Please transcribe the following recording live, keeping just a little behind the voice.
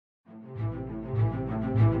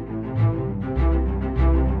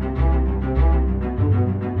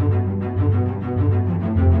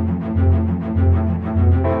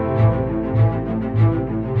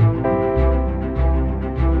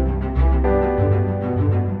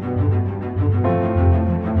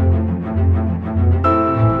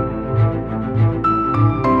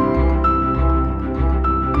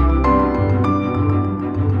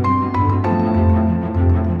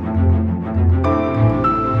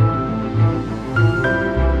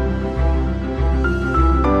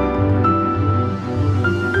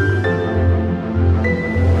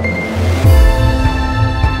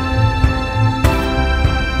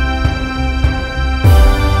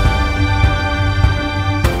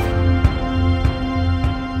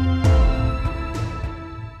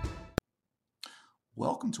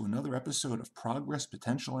episode of Progress,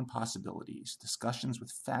 Potential, and Possibilities, discussions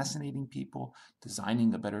with fascinating people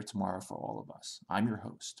designing a better tomorrow for all of us. I'm your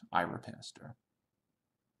host, Ira Pastor.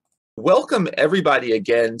 Welcome everybody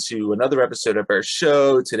again to another episode of our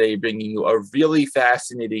show. Today bringing you a really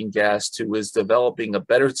fascinating guest who is developing a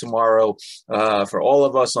better tomorrow for all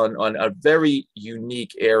of us on a very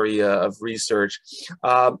unique area of research.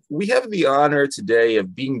 We have the honor today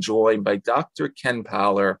of being joined by Dr. Ken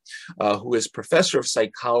Pauler, who is Professor of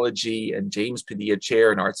Psychology and James Padilla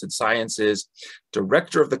Chair in Arts and Sciences,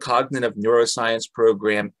 Director of the Cognitive Neuroscience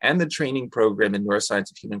Program and the Training Program in Neuroscience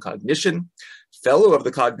of Human Cognition, Fellow of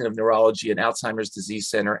the Cognitive Neurology and Alzheimer's Disease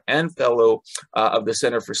Center, and Fellow of the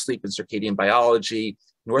Center for Sleep and Circadian Biology,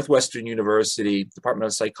 Northwestern University, Department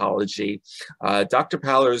of Psychology. Dr.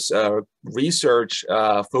 Pauler's research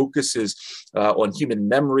focuses on human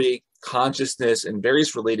memory, consciousness, and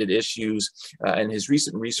various related issues, and his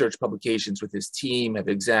recent research publications with his team have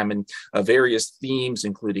examined various themes,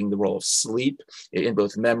 including the role of sleep in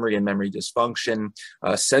both memory and memory dysfunction,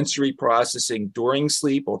 sensory processing during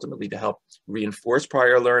sleep, ultimately to help reinforce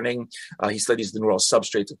prior learning. He studies the neural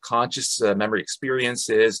substrates of conscious memory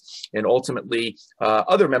experiences, and ultimately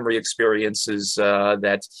other memory experiences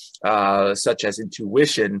that, such as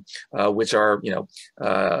intuition, which are,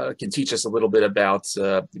 can teach us a little bit about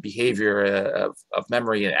the behavior of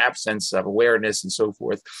memory and absence of awareness and so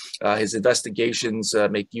forth. His investigations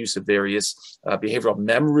make use of various behavioral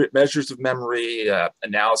measures of memory,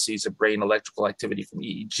 analyses of brain electrical activity from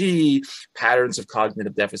EEG, patterns of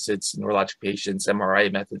cognitive deficits, neurologic patients,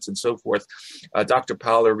 MRI methods, and so forth. Dr.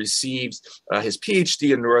 Pauler receives his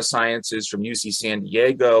Ph.D. in neurosciences from UC San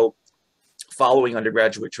Diego. Following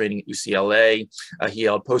undergraduate training at UCLA, he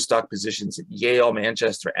held postdoc positions at Yale,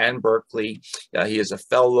 Manchester, and Berkeley. He is a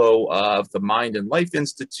fellow of the Mind and Life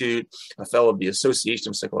Institute, a fellow of the Association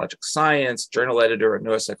of Psychological Science, journal editor at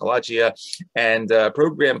Neuropsychologia, and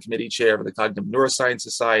program committee chair of the Cognitive Neuroscience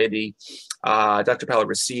Society. Dr. Pauler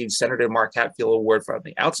received Senator Mark Hatfield Award from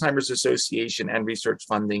the Alzheimer's Association and research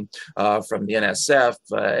funding from the NSF,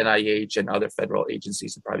 NIH, and other federal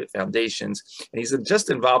agencies and private foundations. And he's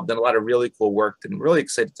just involved in a lot of really cool work, and I'm really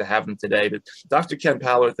excited to have him today. But Dr. Ken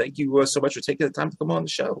Pauler, thank you so much for taking the time to come on the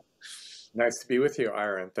show. Nice to be with you,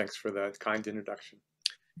 Ira, and thanks for that kind introduction.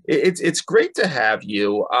 It's great to have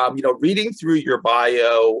you. Reading through your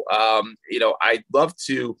bio, I'd love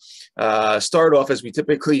to start off as we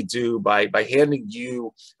typically do by handing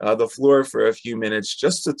you the floor for a few minutes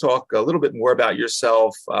just to talk a little bit more about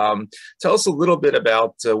yourself. Tell us a little bit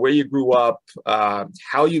about where you grew up,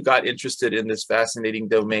 how you got interested in this fascinating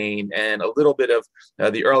domain, and a little bit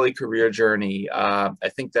of the early career journey. I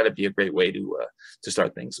think that'd be a great way to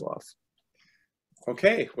start things off.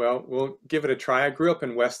 Okay, well, we'll give it a try. I grew up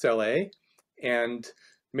in West LA, and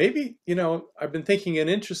maybe, I've been thinking an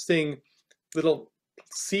interesting little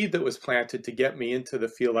seed that was planted to get me into the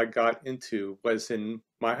field I got into was in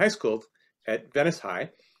my high school at Venice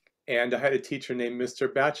High, and I had a teacher named Mr.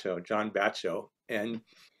 Batcho, John Batcho, and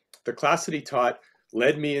the class that he taught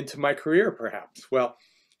led me into my career, perhaps. Well,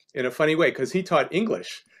 in a funny way, because he taught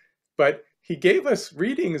English, but he gave us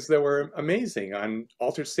readings that were amazing on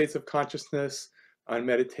altered states of consciousness, on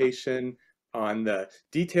meditation, on the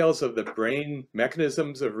details of the brain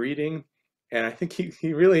mechanisms of reading. And I think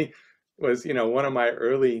he really was, one of my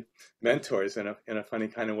early mentors in a funny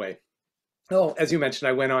kind of way. Oh, as you mentioned,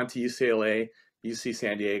 I went on to UCLA, UC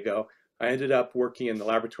San Diego. I ended up working in the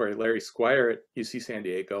laboratory of Larry Squire at UC San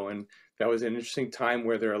Diego. And that was an interesting time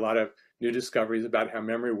where there are a lot of new discoveries about how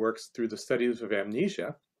memory works through the studies of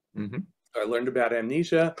amnesia. Mm-hmm. I learned about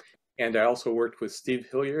amnesia. And I also worked with Steve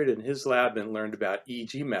Hilliard in his lab and learned about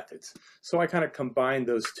EEG methods. So I kind of combined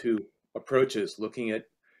those two approaches, looking at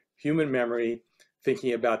human memory,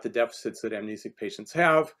 thinking about the deficits that amnesic patients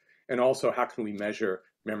have, and also how can we measure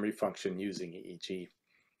memory function using EEG.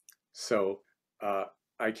 So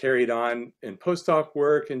I carried on in postdoc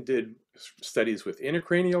work and did studies with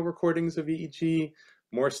intracranial recordings of EEG,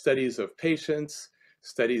 more studies of patients,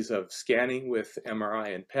 studies of scanning with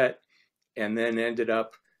MRI and PET, and then ended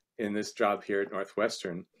up in this job here at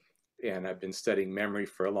Northwestern. And I've been studying memory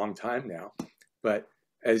for a long time now. But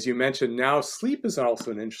as you mentioned, now sleep is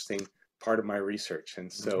also an interesting part of my research.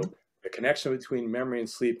 And so the connection between memory and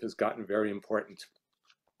sleep has gotten very important.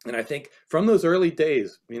 And I think from those early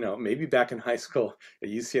days, maybe back in high school at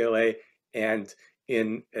UCLA and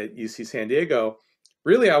at UC San Diego,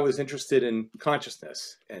 really I was interested in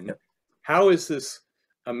consciousness and how is this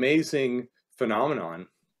amazing phenomenon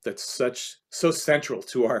that's so central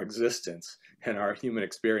to our existence and our human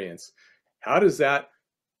experience. How does that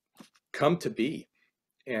come to be?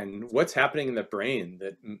 And what's happening in the brain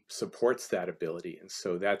that supports that ability? And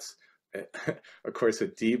so that's of course, a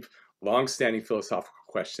deep, long-standing philosophical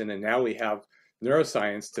question. And now we have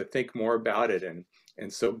neuroscience to think more about it.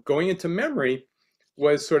 And so going into memory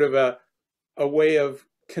was sort of a way of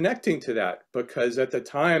connecting to that, because at the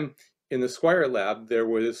time in the Squire lab, there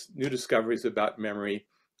was new discoveries about memory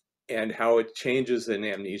and how it changes in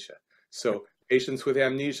amnesia. So patients with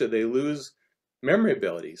amnesia, they lose memory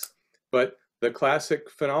abilities. But the classic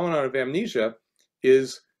phenomenon of amnesia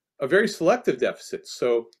is a very selective deficit.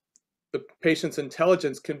 So the patient's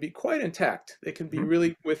intelligence can be quite intact. They can be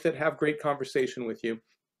really with it, have great conversation with you.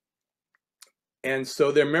 And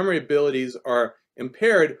so their memory abilities are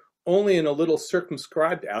impaired only in a little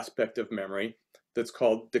circumscribed aspect of memory that's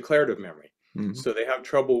called declarative memory. So they have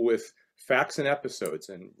trouble with facts and episodes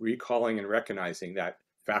and recalling and recognizing that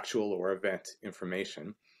factual or event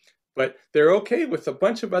information. But they're okay with a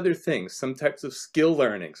bunch of other things, some types of skill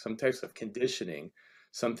learning, some types of conditioning,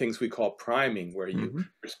 some things we call priming, where you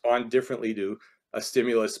respond differently to a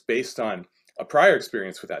stimulus based on a prior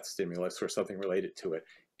experience with that stimulus or something related to it.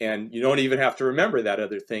 And you don't even have to remember that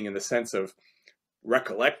other thing in the sense of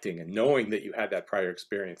recollecting and knowing that you had that prior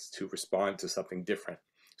experience to respond to something different.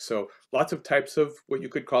 So lots of types of what you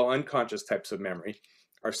could call unconscious types of memory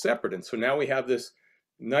are separate. And so now we have this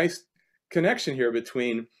nice connection here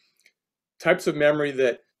between types of memory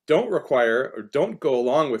that don't require or don't go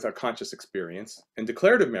along with a conscious experience, and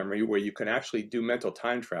declarative memory, where you can actually do mental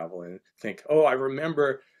time travel and think, oh, I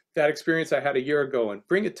remember that experience I had a year ago, and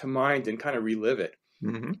bring it to mind and kind of relive it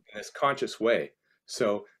in this conscious way.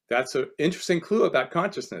 So that's an interesting clue about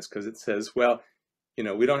consciousness, because it says, well, you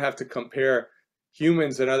know, we don't have to compare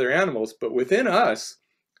humans and other animals, but within us,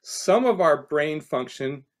 some of our brain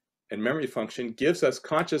function and memory function gives us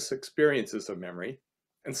conscious experiences of memory,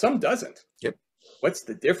 and some doesn't. Yep. What's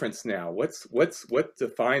the difference now? What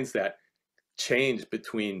defines that change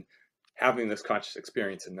between having this conscious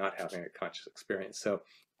experience and not having a conscious experience? So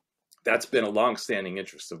that's been a long-standing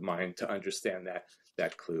interest of mine, to understand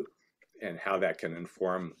that clue and how that can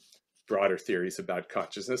inform broader theories about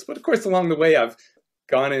consciousness. But of course, along the way, I've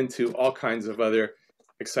gone into all kinds of other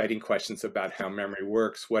exciting questions about how memory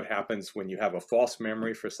works. What happens when you have a false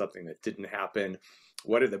memory for something that didn't happen?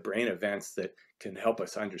 What are the brain events that can help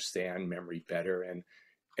us understand memory better?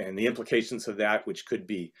 And the implications of that, which could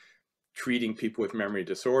be treating people with memory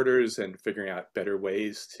disorders and figuring out better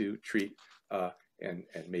ways to treat and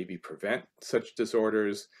maybe prevent such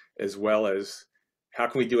disorders, as well as how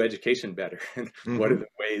can we do education better? And what are the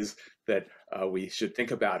ways that we should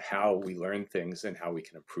think about how we learn things and how we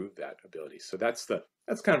can improve that ability? So that's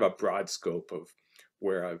kind of a broad scope of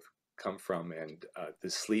where I've come from. And the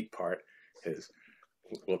sleep part is,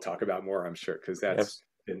 we'll talk about more, I'm sure, because that's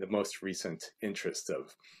been the most recent interest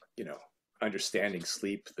of, you know, understanding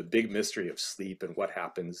sleep, the big mystery of sleep and what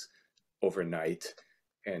happens overnight,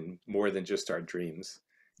 and more than just our dreams,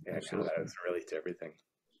 and how that is related to everything.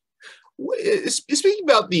 Speaking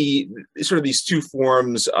about the sort of these two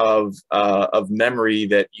forms of memory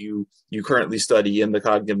that you currently study in the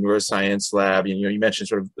Cognitive Neuroscience Lab, you know, you mentioned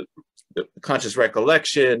sort of the conscious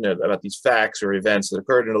recollection about these facts or events that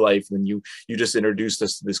occurred in a life, and then you just introduced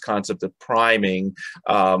us to this concept of priming,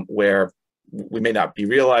 where we may not be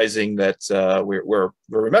realizing that we're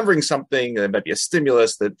remembering something. There might be a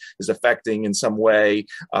stimulus that is affecting in some way,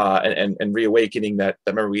 and reawakening that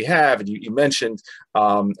memory we have. And you mentioned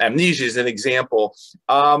amnesia as an example.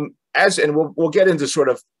 And we'll get into sort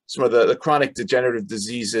of some of the chronic degenerative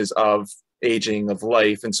diseases of aging, of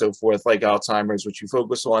life, and so forth, like Alzheimer's, which you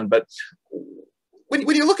focus on. But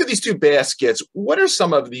when you look at these two baskets, what are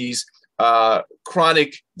some of these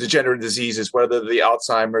chronic degenerative diseases, whether the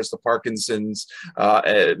Alzheimer's, the Parkinson's,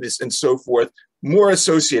 and so forth, more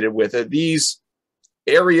associated with? Are these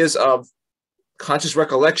areas of conscious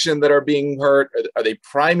recollection that are being hurt? Are they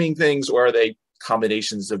priming things, or are they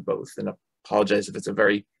combinations of both? And I apologize if it's a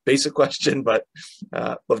very basic question, but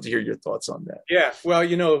love to hear your thoughts on that. Yeah, well,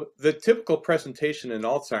 you know, the typical presentation in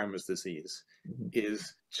Alzheimer's disease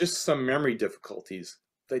is just some memory difficulties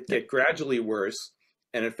that get gradually worse.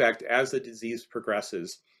 And in fact, as the disease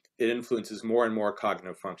progresses, it influences more and more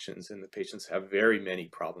cognitive functions, and the patients have very many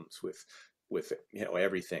problems with you know,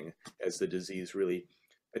 everything, as the disease really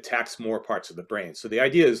attacks more parts of the brain. So the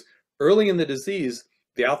idea is, early in the disease,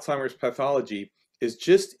 the Alzheimer's pathology is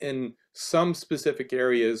just in some specific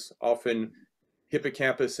areas, often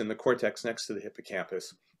hippocampus and the cortex next to the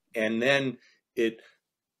hippocampus, and then it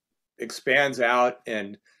expands out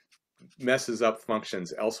and messes up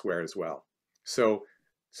functions elsewhere as well. So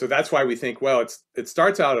that's why we think, well, it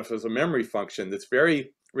starts out as a memory function that's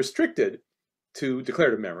very restricted to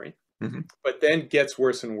declarative memory, but then gets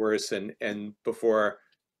worse and worse, and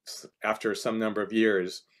after some number of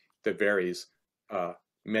years, that varies,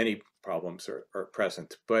 many problems are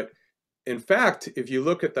present. But in fact, if you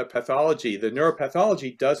look at the pathology, the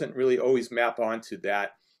neuropathology doesn't really always map onto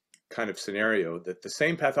that kind of scenario, that the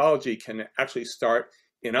same pathology can actually start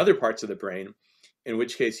in other parts of the brain, in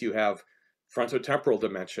which case you have frontotemporal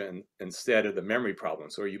dementia instead of the memory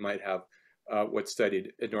problems, or you might have what's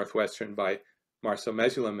studied at Northwestern by Marcel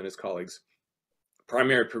Mesulam and his colleagues,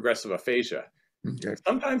 primary progressive aphasia. Okay.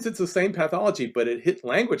 Sometimes it's the same pathology, but it hit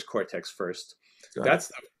language cortex first.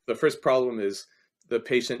 That's the first problem. Is the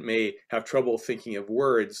patient may have trouble thinking of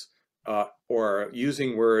words or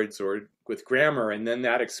using words or with grammar, and then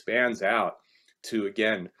that expands out to,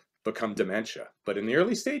 again, become dementia. But in the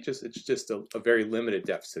early stages, it's just a very limited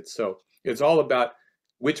deficit. So it's all about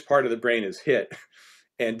which part of the brain is hit.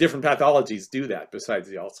 And different pathologies do that besides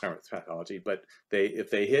the Alzheimer's pathology. But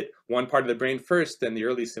if they hit one part of the brain first, then the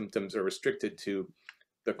early symptoms are restricted to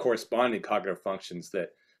the corresponding cognitive functions that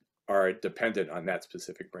are dependent on that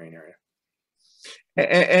specific brain area.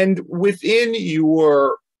 And within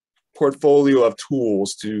your portfolio of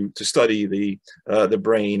tools to study the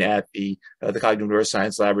brain at the Cognitive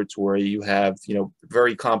Neuroscience Laboratory, you have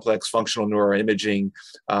very complex functional neuroimaging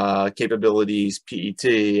capabilities, PET,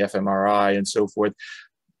 fMRI, and so forth.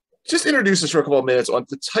 Just introduce us for a couple of minutes on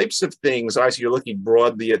the types of things. Obviously, you're looking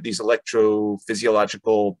broadly at these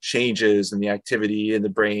electrophysiological changes and the activity in the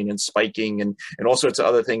brain and spiking and all sorts of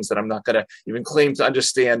other things that I'm not going to even claim to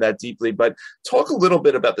understand that deeply. But talk a little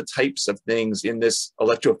bit about the types of things in this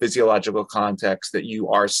electrophysiological context that you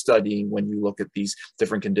are studying when you look at these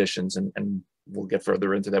different conditions. And we'll get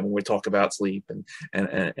further into that when we talk about sleep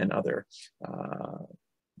and other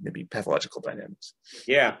maybe pathological dynamics.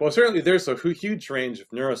 Yeah, well, certainly there's a huge range of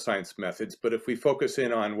neuroscience methods, but if we focus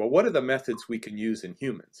in on, well, what are the methods we can use in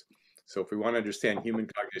humans? So if we want to understand human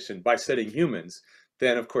cognition by studying humans,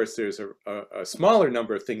 then of course there's a smaller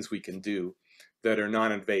number of things we can do that are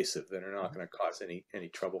non-invasive, that are not going to cause any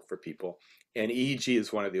trouble for people. And EEG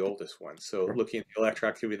is one of the oldest ones. So looking at the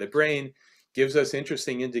electroactivity of the brain gives us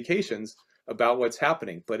interesting indications about what's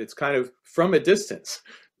happening, but it's kind of from a distance,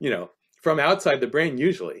 from outside the brain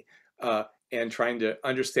usually, and trying to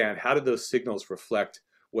understand how do those signals reflect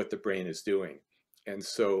what the brain is doing. And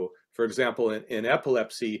so, for example, in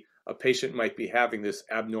epilepsy, a patient might be having this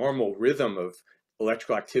abnormal rhythm of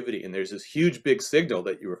electrical activity, and there's this huge big signal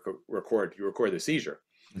that you record the seizure.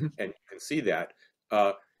 Mm-hmm. And you can see that.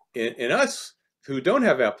 In us who don't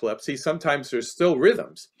have epilepsy, sometimes there's still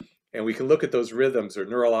rhythms, and we can look at those rhythms or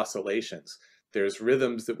neural oscillations. There's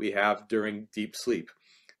rhythms that we have during deep sleep.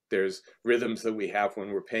 There's rhythms that we have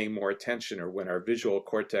when we're paying more attention or when our visual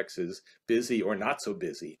cortex is busy or not so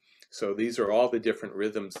busy. So these are all the different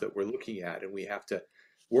rhythms that we're looking at, and we have to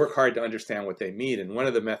work hard to understand what they mean. And one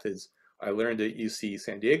of the methods I learned at UC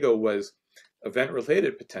San Diego was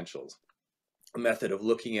event-related potentials, a method of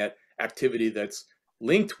looking at activity that's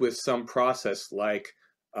linked with some process like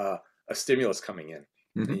a stimulus coming in.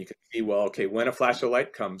 Mm-hmm. And you can see, well, okay, when a flash of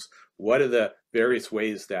light comes, what are the various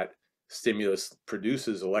ways that stimulus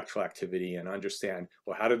produces electrical activity, and understand,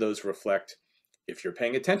 well, how do those reflect if you're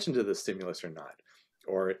paying attention to the stimulus or not,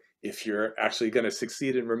 or if you're actually going to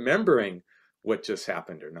succeed in remembering what just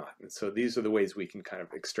happened or not. And so these are the ways we can kind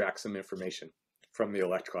of extract some information from the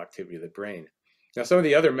electrical activity of the brain. Now, some of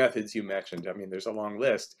the other methods you mentioned, I mean, there's a long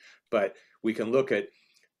list, but we can look at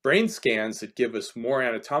brain scans that give us more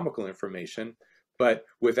anatomical information, but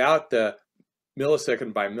without the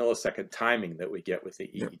millisecond by millisecond timing that we get with the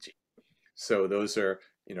EEG. So those are,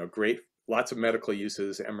 great, lots of medical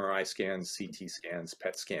uses. MRI scans, CT scans,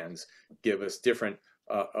 PET scans give us different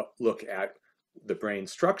look at the brain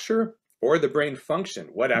structure or the brain function.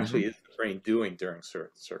 What actually is the brain doing during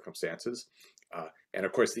certain circumstances? And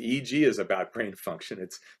of course, the EEG is about brain function.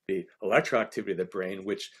 It's the electroactivity of the brain,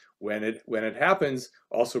 which when it happens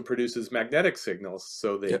also produces magnetic signals.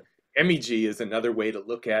 So the MEG is another way to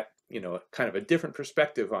look at, kind of a different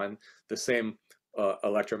perspective on the same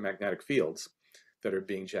electromagnetic fields that are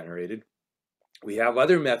being generated. We have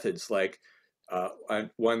other methods like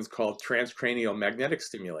one's called transcranial magnetic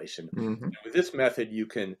stimulation. Mm-hmm. With this method, you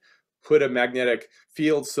can put a magnetic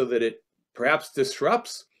field so that it perhaps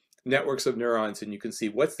disrupts networks of neurons, and you can see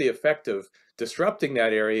what's the effect of disrupting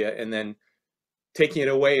that area and then taking it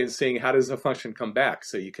away and seeing how does the function come back.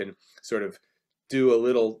 So you can sort of do a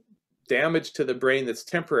little damage to the brain that's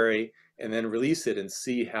temporary and then release it and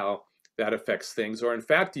see how that affects things. Or in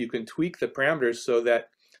fact, you can tweak the parameters so that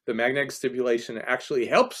the magnetic stimulation actually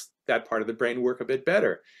helps that part of the brain work a bit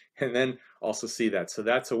better, and then also see that. So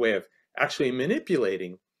that's a way of actually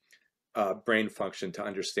manipulating brain function to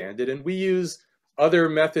understand it. And we use other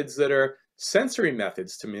methods that are sensory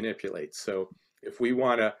methods to manipulate. So if we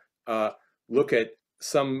want to look at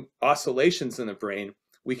some oscillations in the brain,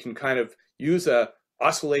 we can kind of use a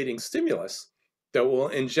oscillating stimulus that will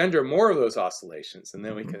engender more of those oscillations, and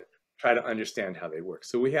then we can try to understand how they work.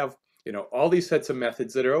 So we have, all these sets of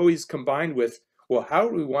methods that are always combined with, well, how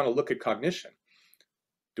do we want to look at cognition?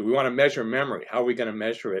 Do we want to measure memory? How are we going to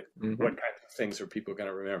measure it? What kinds of things are people going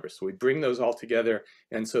to remember? So we bring those all together.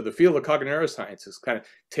 And so the field of cognitive neuroscience is kind of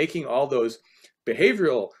taking all those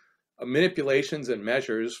behavioral manipulations and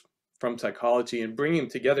measures from psychology and bringing them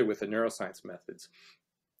together with the neuroscience methods,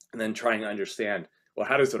 and then trying to understand, well,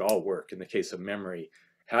 how does it all work? In the case of memory,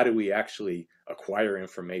 how do we actually acquire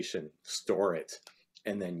information, store it,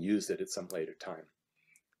 and then use it at some later time?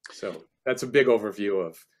 So that's a big overview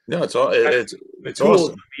of it's the tools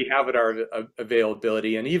awesome. We have at our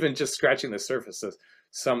availability, and even just scratching the surface of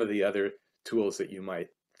some of the other tools that you might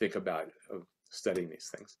think about of studying these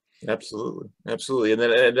things. Absolutely, absolutely.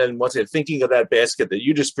 And then once again, thinking of that basket that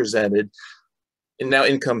you just presented, and now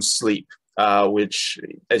in comes sleep, which,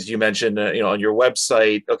 as you mentioned, on your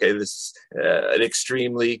website, okay, this is an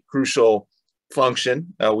extremely crucial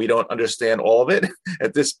function. We don't understand all of it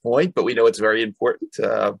at this point, but we know it's very important.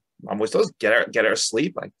 Almost does get our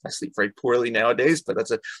sleep. I sleep very poorly nowadays, but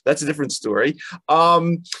that's a different story.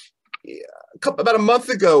 About a month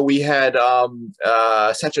ago, we had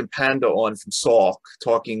Sachin Panda on from Salk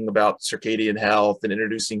talking about circadian health and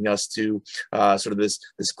introducing us to sort of this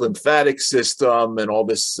glymphatic system and all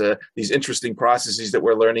these interesting processes that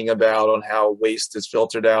we're learning about on how waste is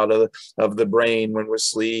filtered out of the brain when we're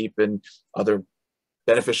asleep, and other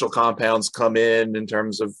beneficial compounds come in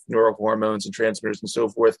terms of neurohormones and transmitters and so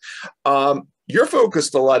forth. You're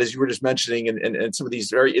focused a lot, as you were just mentioning, in some of these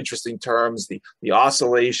very interesting terms, the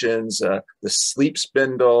oscillations, the sleep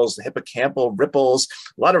spindles, the hippocampal ripples,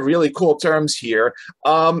 a lot of really cool terms here.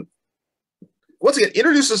 Once again,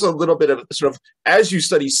 introduce us a little bit of sort of, as you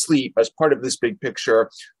study sleep as part of this big picture,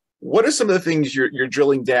 what are some of the things you're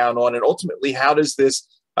drilling down on, and ultimately, how does this,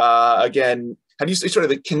 again, how do you sort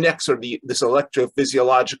of connect sort of this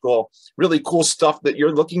electrophysiological, really cool stuff that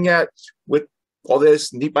you're looking at with all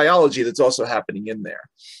this neat biology that's also happening in there?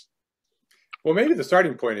 Well, maybe the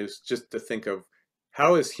starting point is just to think of,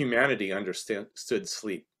 how has humanity understood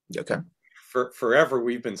sleep? Okay. Forever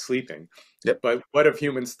we've been sleeping. Yep. But what have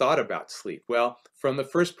humans thought about sleep? Well, from the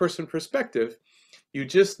first person perspective, you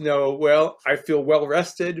just know, well, I feel well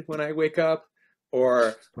rested when I wake up,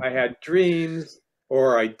 or I had dreams,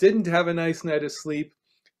 or I didn't have a nice night of sleep.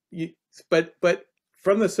 But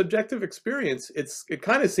from the subjective experience, it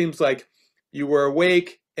kind of seems like you were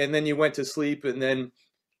awake and then you went to sleep, and then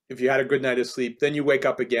if you had a good night of sleep, then you wake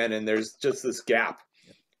up again, and there's just this gap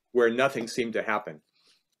where nothing seemed to happen.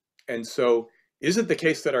 And so, is it the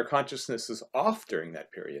case that our consciousness is off during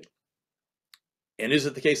that period? And is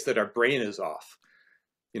it the case that our brain is off?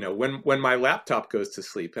 When my laptop goes to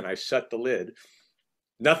sleep and I shut the lid,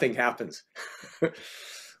 nothing happens.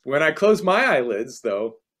 When I close my eyelids,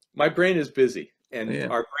 though, my brain is busy,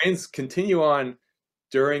 and our brains continue on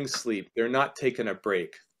during sleep. They're not taking a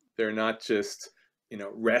break. They're not just,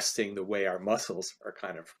 resting the way our muscles are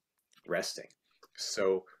kind of resting.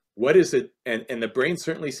 So what is it? And the brain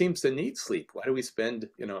certainly seems to need sleep. Why do we spend,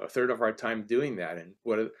 a third of our time doing that? And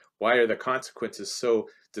why are the consequences so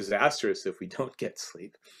disastrous if we don't get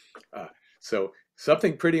sleep? So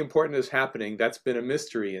something pretty important is happening. That's been a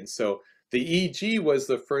mystery. And so the EEG was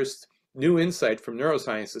the first new insight from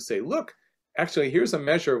neuroscience to say, look, actually, here's a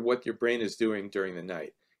measure of what your brain is doing during the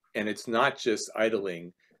night. And it's not just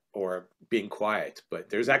idling or being quiet, but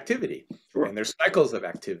there's activity. Sure. And there's cycles of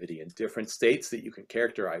activity in different states that you can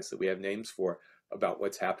characterize, that we have names for, about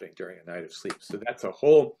what's happening during a night of sleep. So that's a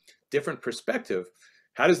whole different perspective.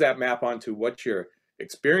 How does that map onto what you're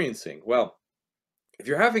experiencing? Well, if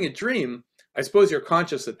you're having a dream, I suppose you're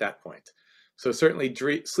conscious at that point. So certainly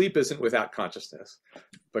sleep isn't without consciousness,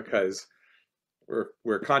 because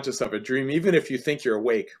we're conscious of a dream, even if you think you're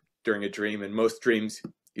awake during a dream. And most dreams,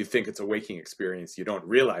 you think it's a waking experience. You don't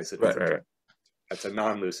realize it. Right. That's a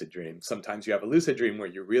non-lucid dream. Sometimes you have a lucid dream where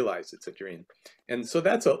you realize it's a dream. And so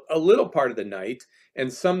that's a little part of the night.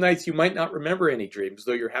 And some nights you might not remember any dreams,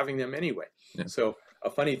 though you're having them anyway. Yeah. So a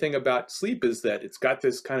funny thing about sleep is that it's got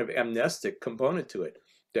this kind of amnestic component to it,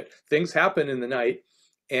 that things happen in the night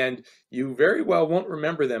and you very well won't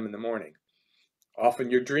remember them in the morning.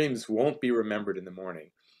 Often your dreams won't be remembered in the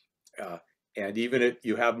morning. And even if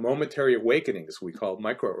you have momentary awakenings, we call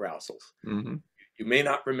microarousals, you may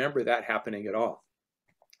not remember that happening at all.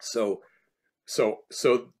 So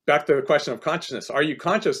back to the question of consciousness. Are you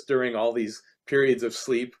conscious during all these periods of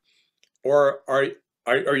sleep, or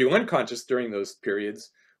are you unconscious during those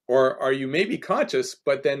periods, or are you maybe conscious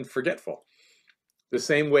but then forgetful? the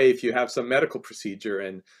same way if you have some medical procedure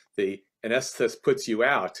and the anesthetist puts you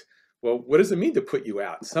out, well, what does it mean to put you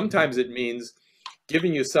out? Sometimes it means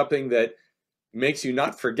giving you something that makes you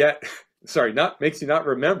not forget, sorry, makes you not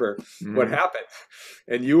remember what happened.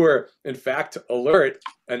 And you were, in fact, alert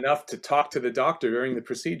enough to talk to the doctor during the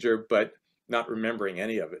procedure, but not remembering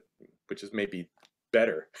any of it, which is maybe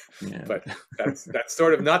better. Yeah. But that's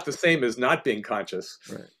sort of not the same as not being conscious.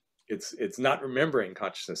 Right. It's not remembering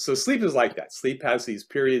consciousness. So sleep is like that. Sleep has these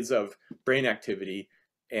periods of brain activity,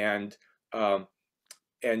 and so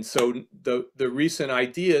the recent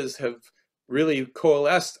ideas have really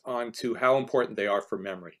coalesced onto how important they are for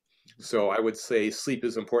memory. So I would say sleep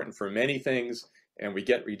is important for many things, and we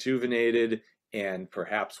get rejuvenated and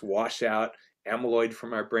perhaps wash out amyloid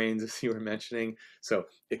from our brains, as you were mentioning. So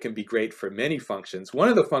it can be great for many functions. One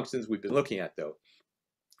of the functions we've been looking at, though,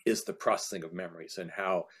 is the processing of memories and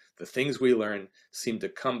how the things we learn seem to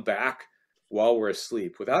come back while we're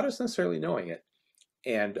asleep without us necessarily knowing it.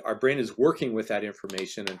 And our brain is working with that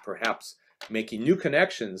information and perhaps making new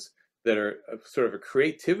connections that are sort of a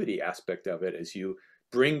creativity aspect of it as you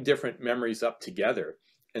bring different memories up together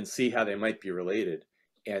and see how they might be related.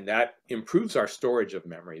 And that improves our storage of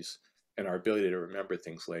memories and our ability to remember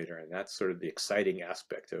things later. And that's sort of the exciting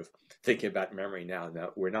aspect of thinking about memory now. Now,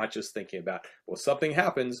 we're not just thinking about, well, something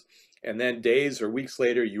happens and then days or weeks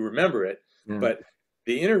later you remember it, but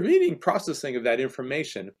the intervening processing of that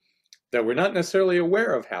information that we're not necessarily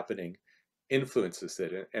aware of happening influences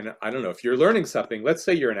it. And I don't know, if you're learning something, let's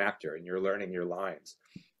say you're an actor and you're learning your lines,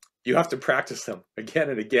 you have to practice them again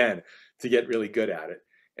and again to get really good at it.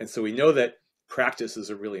 And so we know that practice is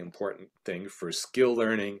a really important thing for skill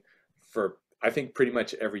learning, for I think pretty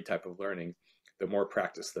much every type of learning. The more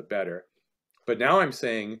practice, the better. But now I'm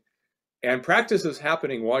saying, and practice is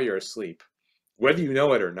happening while you're asleep, whether you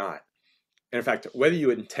know it or not. And in fact, whether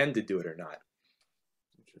you intend to do it or not.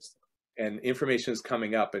 Interesting. And information is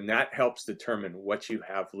coming up, and that helps determine what you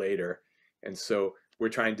have later. And so we're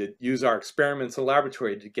trying to use our experiments in the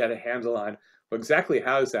laboratory to get a handle on, well, exactly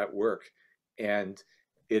how does that work? And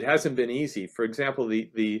it hasn't been easy. For example,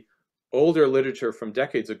 the older literature from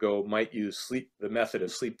decades ago might use the method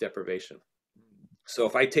of sleep deprivation. So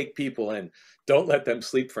if I take people and don't let them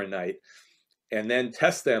sleep for a night and then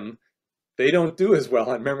test them, they don't do as well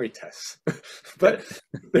on memory tests. But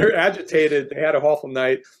they're agitated, they had a awful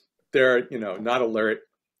night, they're not alert.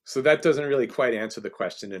 So that doesn't really quite answer the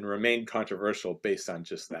question and remain controversial based on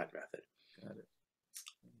just that method. Got it.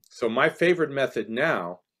 So my favorite method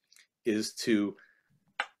now is to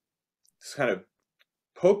just kind of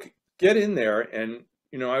get in there and,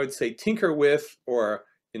 I would say tinker with or,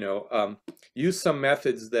 use some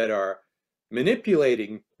methods that are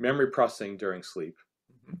manipulating memory processing during sleep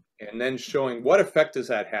and then showing what effect does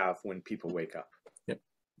that have when people wake up. Yep.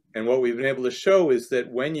 And what we've been able to show is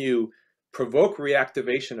that when you provoke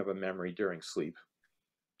reactivation of a memory during sleep,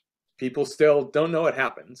 people still don't know it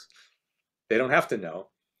happens. They don't have to know.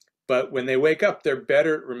 But when they wake up, they're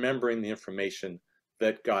better at remembering the information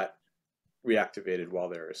that got reactivated while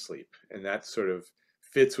they're asleep. And that sort of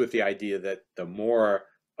fits with the idea that the more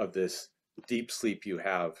of this deep sleep you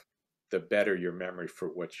have, the better your memory for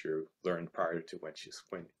what you learned prior to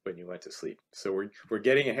when you went to sleep. So we're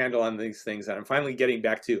getting a handle on these things, and I'm finally getting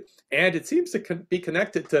back to, and it seems to be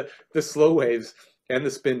connected to the slow waves and the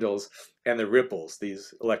spindles and the ripples,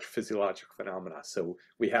 these electrophysiological phenomena. So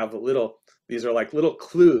we have these are like little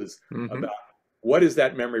clues about what is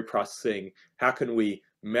that memory processing, how can we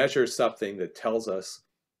measure something that tells us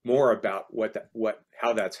more about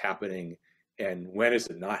how that's happening and when is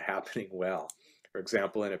it not happening well. For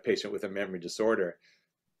example, in a patient with a memory disorder,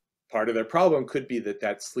 part of their problem could be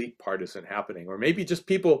that sleep part isn't happening, or maybe just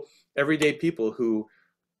everyday people who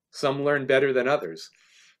some learn better than others,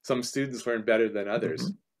 some students learn better than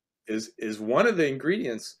others. Is one of the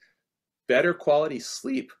ingredients better quality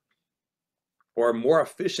sleep or more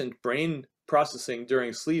efficient brain processing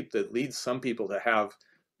during sleep that leads some people to have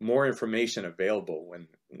more information available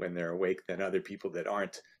when they're awake than other people that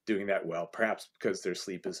aren't doing that well, perhaps because their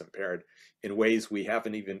sleep is impaired in ways we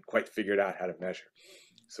haven't even quite figured out how to measure.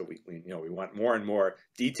 So we want more and more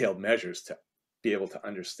detailed measures to be able to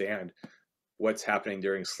understand what's happening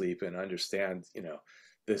during sleep and understand,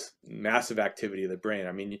 this massive activity of the brain.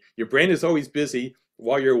 I mean, your brain is always busy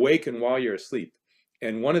while you're awake and while you're asleep.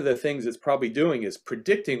 And one of the things it's probably doing is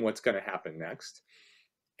predicting what's going to happen next.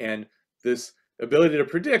 And this ability to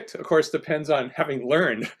predict, of course, depends on having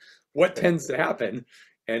learned what tends to happen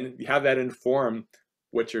and have that inform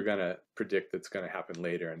what you're going to predict that's going to happen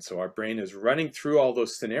later. And so our brain is running through all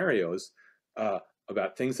those scenarios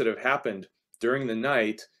about things that have happened during the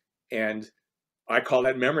night. And I call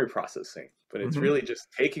that memory processing, but it's really just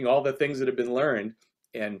taking all the things that have been learned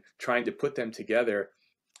and trying to put them together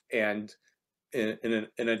and in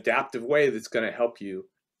an adaptive way that's going to help you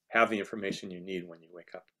have the information you need when you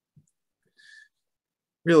wake up.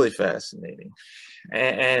 Really fascinating.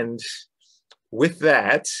 And with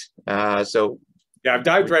that, so yeah, I've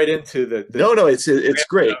dived right into the no, it's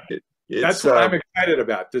great. That's what I'm excited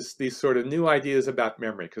about, these sort of new ideas about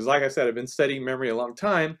memory. Because like I said, I've been studying memory a long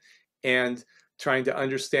time and trying to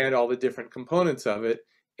understand all the different components of it.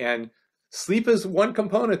 And sleep is one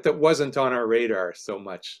component that wasn't on our radar so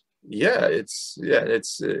much. Yeah, it's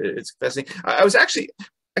fascinating. I was actually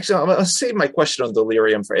I'm gonna save my question on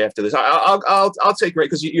delirium for after this. I'll take right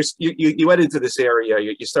because you went into this area.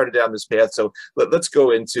 You started down this path. So let's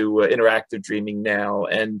go into interactive dreaming now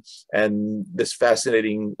and this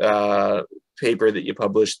fascinating paper that you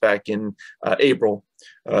published back in April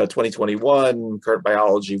 2021, Current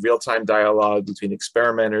Biology, Real-Time Dialogue Between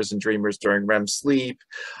Experimenters and Dreamers During REM Sleep.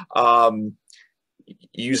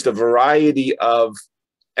 Used a variety of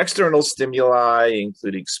external stimuli,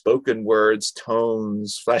 including spoken words,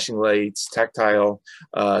 tones, flashing lights, tactile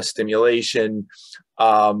stimulation.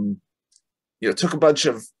 Took a bunch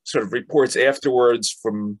of sort of reports afterwards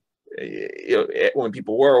from when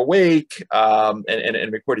people were awake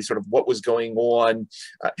and recording sort of what was going on.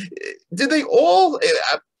 Did they all?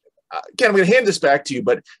 Ken, I'm going to hand this back to you,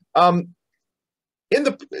 but in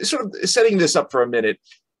the sort of setting this up for a minute,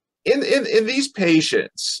 in these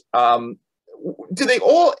patients. Do they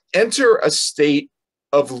all enter a state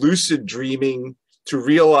of lucid dreaming to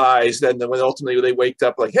realize that when ultimately they waked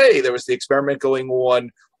up, like, hey, there was the experiment going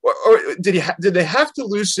on, or did they have to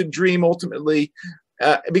lucid dream ultimately?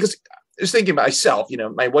 Because I was thinking about myself,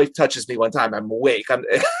 my wife touches me one time, I'm awake.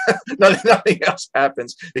 Nothing else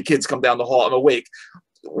happens. The kids come down the hall, I'm awake.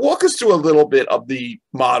 Walk us through a little bit of the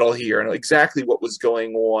model here and exactly what was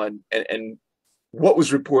going on and what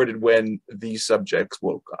was reported when these subjects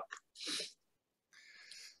woke up.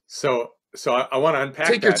 So I want to unpack.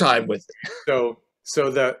 Take your time with it.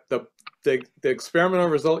 So the experimental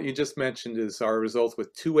result you just mentioned is our result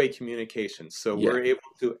with two-way communication. So we're able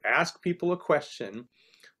to ask people a question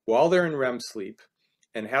while they're in REM sleep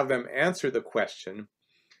and have them answer the question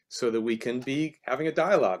so that we can be having a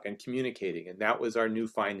dialogue and communicating. And that was our new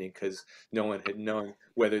finding because no one had known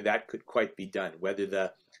whether that could quite be done, whether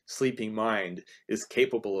the sleeping mind is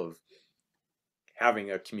capable of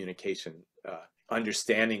having a communication,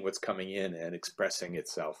 understanding what's coming in and expressing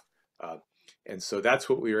itself. And so that's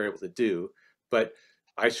what we were able to do. But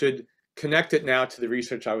I should connect it now to the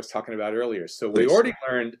research I was talking about earlier. So we already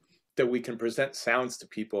learned that we can present sounds to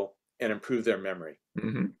people and improve their memory.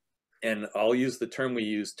 Mm-hmm. And I'll use the term we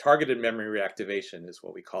use, targeted memory reactivation is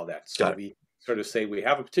what we call that. So we sort of say we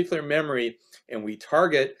have a particular memory and we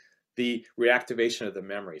target the reactivation of the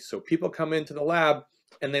memory. So people come into the lab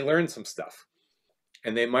and they learn some stuff.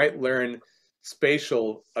 And they might learn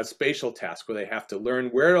a spatial task where they have to learn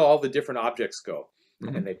where all the different objects go.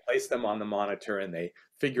 Mm-hmm. And they place them on the monitor and they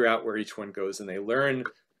figure out where each one goes. And they learn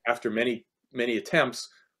after many attempts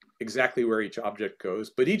exactly where each object goes.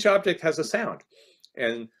 But each object has a sound.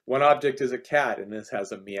 And one object is a cat and this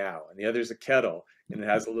has a meow. And the other is a kettle and it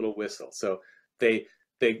has a little whistle. So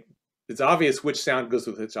it's obvious which sound goes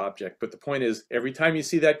with which object. But the point is, every time you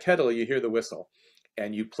see that kettle, you hear the whistle.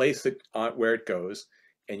 And you place it on where it goes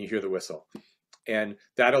and you hear the whistle. And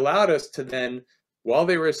that allowed us to then, while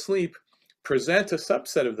they were asleep, present a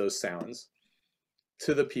subset of those sounds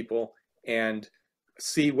to the people and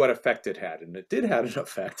see what effect it had. And it did have an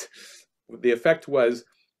effect. The effect was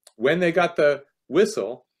when they got the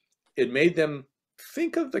whistle, it made them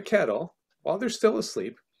think of the kettle while they're still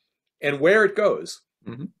asleep and where it goes.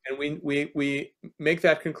 Mm-hmm. And we make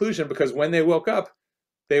that conclusion because when they woke up,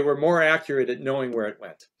 they were more accurate at knowing where it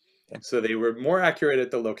went. So they were more accurate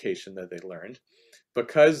at the location that they learned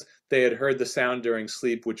because they had heard the sound during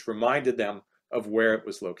sleep, which reminded them of where it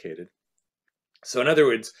was located. So in other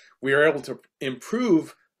words, we were able to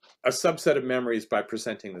improve a subset of memories by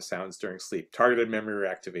presenting the sounds during sleep. Targeted memory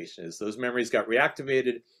reactivation is those memories got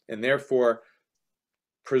reactivated and therefore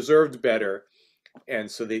preserved better. And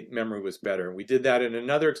so the memory was better. And we did that in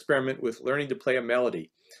another experiment with learning to play a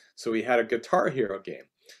melody. So we had a Guitar Hero game.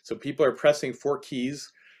 So people are pressing 4 keys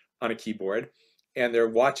on a keyboard and they're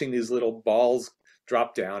watching these little balls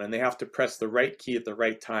drop down and they have to press the right key at the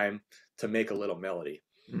right time to make a little melody.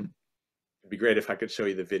 Mm. It'd be great if I could show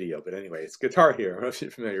you the video, but anyway, it's Guitar Hero. I don't know if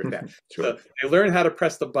you're familiar with that. Sure. So they learn how to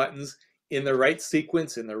press the buttons in the right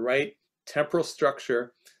sequence, in the right temporal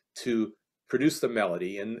structure to produce the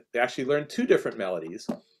melody. And they actually learn 2 different melodies.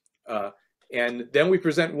 And then we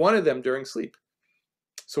present one of them during sleep.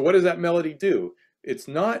 So what does that melody do? It's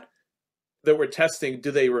not that we're testing,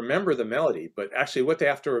 do they remember the melody? But actually what they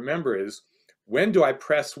have to remember is, when do I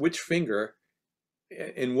press which finger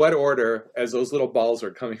in what order as those little balls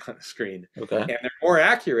are coming on the screen? Okay. And they're more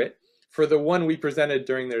accurate for the one we presented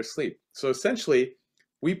during their sleep. So essentially,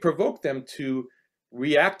 we provoke them to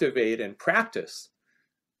reactivate and practice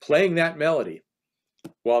playing that melody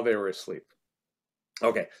while they were asleep.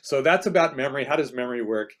 Okay, so that's about memory. How does memory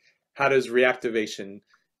work? How does reactivation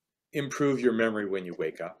improve your memory when you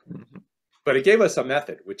wake up? Mm-hmm. But it gave us a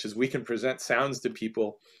method, which is we can present sounds to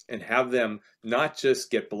people and have them not just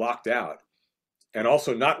get blocked out and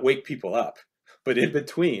also not wake people up, but in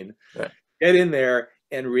between, get in there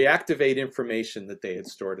and reactivate information that they had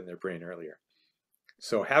stored in their brain earlier.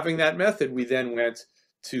 So having that method, we then went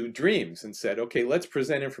to dreams and said, okay, let's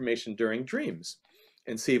present information during dreams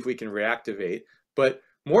and see if we can reactivate. But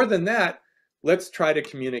more than that, let's try to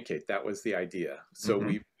communicate. That was the idea. So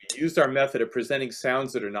we used our method of presenting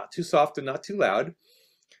sounds that are not too soft and not too loud,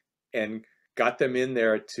 and got them in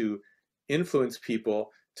there to influence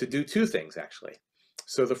people to do two things, actually.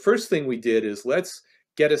 So the first thing we did is, let's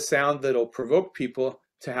get a sound that'll provoke people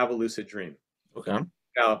to have a lucid dream. Okay.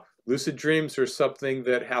 Now, lucid dreams are something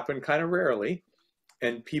that happen kind of rarely,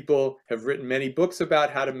 and people have written many books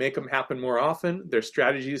about how to make them happen more often. There's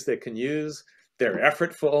strategies they can use. They're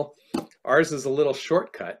effortful. Ours is a little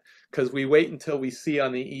shortcut, because we wait until we see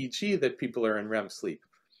on the EEG that people are in REM sleep.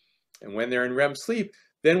 And when they're in REM sleep,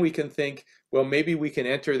 then we can think, well, maybe we can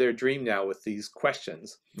enter their dream now with these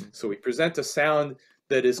questions. So we present a sound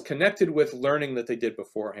that is connected with learning that they did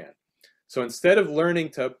beforehand. So instead of learning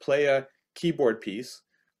to play a keyboard piece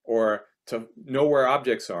or to know where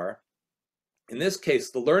objects are, in this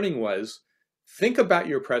case, the learning was, think about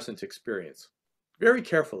your present experience very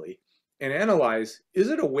carefully and analyze, is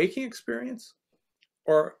it a waking experience?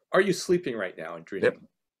 Or are you sleeping right now and dreaming? Yep.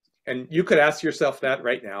 And you could ask yourself that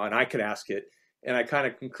right now, and I could ask it, and I kind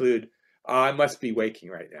of conclude, I must be waking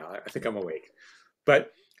right now. I think I'm awake.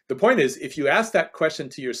 But the point is, if you ask that question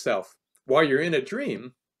to yourself while you're in a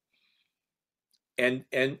dream, and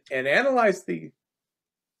analyze the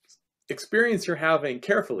experience you're having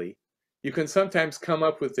carefully, you can sometimes come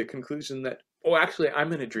up with the conclusion that, oh, actually,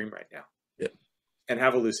 I'm in a dream right now. Yep. And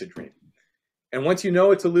have a lucid dream. And once you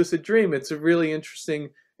know it's a lucid dream, it's a really interesting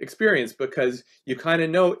experience, because you kind of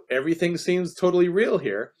know everything seems totally real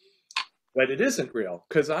here, but it isn't real,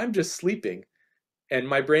 because I'm just sleeping and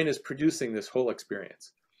my brain is producing this whole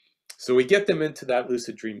experience. So we get them into that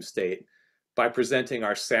lucid dream state by presenting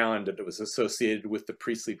our sound that was associated with the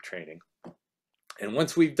pre-sleep training. And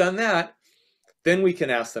once we've done that, then we can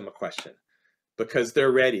ask them a question, because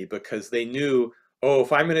they're ready, because they knew, oh,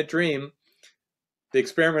 if I'm in a dream, the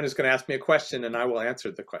experiment is going to ask me a question and I will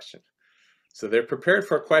answer the question. So they're prepared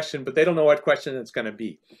for a question, but they don't know what question it's going to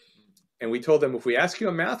be. And we told them, if we ask you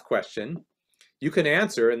a math question, you can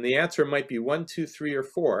answer, and the answer might be 1, 2, 3, or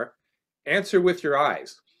 4. Answer with your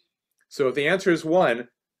eyes. So if the answer is 1,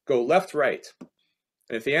 go left, right.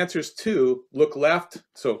 And if the answer is 2, look left.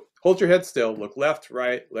 So hold your head still, look left,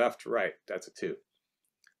 right, left, right. That's a 2.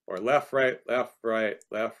 Or left, right, left, right,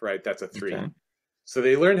 left, right. That's a 3. Okay. So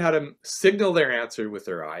they learn how to signal their answer with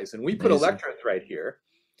their eyes. And we put electrodes right here,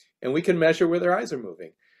 and we can measure where their eyes are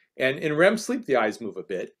moving. And in REM sleep, the eyes move a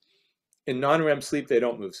bit. In non-REM sleep, they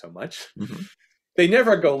don't move so much. Mm-hmm. They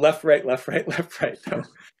never go left, right, left, right, left, right. No.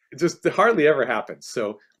 It just hardly ever happens.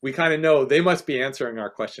 So we kind of know they must be answering our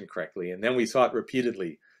question correctly. And then we saw it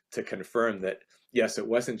repeatedly to confirm that, yes, it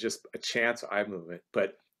wasn't just a chance eye movement,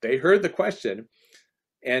 but they heard the question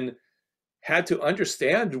and had to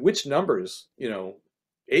understand which numbers,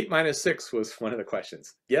 8 minus 6 was one of the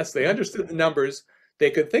questions. Yes, they understood the numbers. They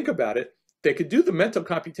could think about it. They could do the mental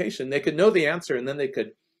computation. They could know the answer, and then they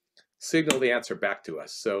could signal the answer back to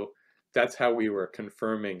us. So that's how we were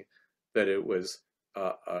confirming that it was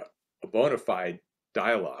a bona fide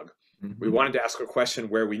dialogue. Mm-hmm. We wanted to ask a question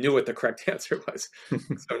where we knew what the correct answer was.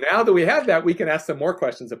 So now that we have that, we can ask them more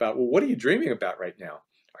questions about, well, what are you dreaming about right now?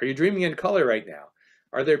 Are you dreaming in color right now?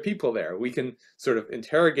 Are there people there? We can sort of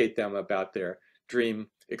interrogate them about their dream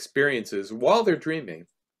experiences while they're dreaming.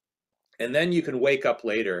 And then you can wake up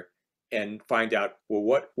later and find out,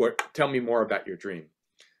 well, tell me more about your dream.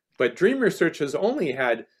 But dream research has only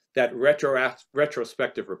had that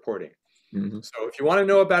retrospective reporting. Mm-hmm. So if you want to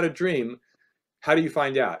know about a dream, how do you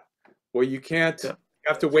find out? Well, you can't, you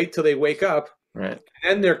have to wait till they wake up. Right. And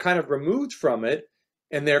then they're kind of removed from it,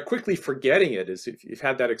 and they're quickly forgetting it, as if you've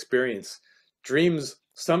had that experience. Dreams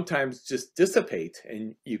sometimes just dissipate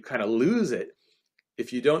and you kind of lose it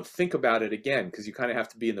if you don't think about it again, because you kind of have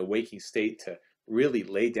to be in the waking state to really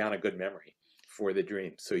lay down a good memory for the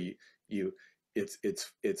dream. So you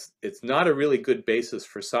it's not a really good basis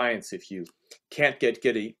for science if you can't get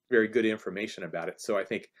a very good information about it. So I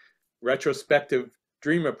think retrospective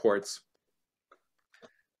dream reports,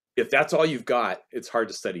 if that's all you've got, it's hard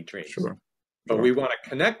to study dreams. Sure. But we want to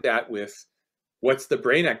connect that with what's the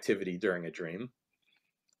brain activity during a dream,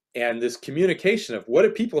 and this communication of what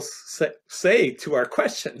do people say to our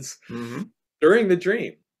questions during the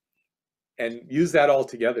dream, and use that all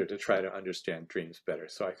together to try to understand dreams better.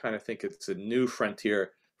 So I kind of think it's a new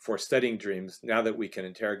frontier for studying dreams now that we can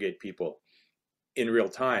interrogate people in real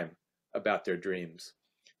time about their dreams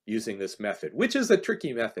using this method, which is a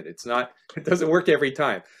tricky method. It doesn't work every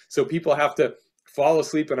time. So people have to fall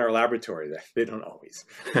asleep in our laboratory. They don't always.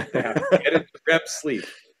 They have to get into REM sleep,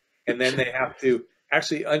 and then they have to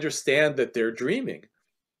actually understand that they're dreaming.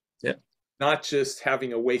 Yeah. Not just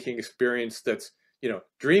having a waking experience that's,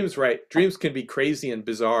 dreams, right? Dreams can be crazy and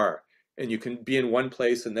bizarre, and you can be in one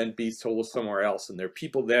place and then be told somewhere else. And there are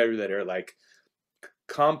people there that are like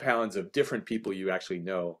compounds of different people you actually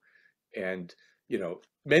know. And,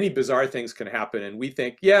 many bizarre things can happen. And we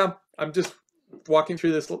think, yeah, I'm just walking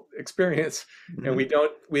through this experience. And we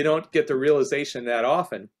don't get the realization that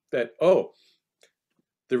often that, oh,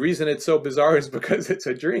 the reason it's so bizarre is because it's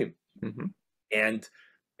a dream. And,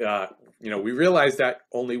 we realize that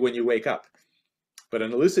only when you wake up. But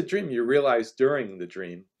in a lucid dream, you realize during the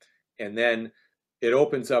dream, and then it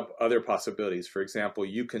opens up other possibilities. For example,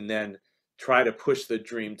 you can then try to push the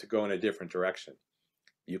dream to go in a different direction.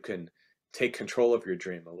 You can take control of your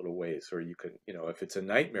dream a little ways, or you can, if it's a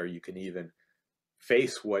nightmare, you can even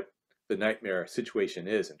face what the nightmare situation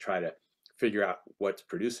is and try to figure out what's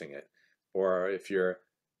producing it. Or if you're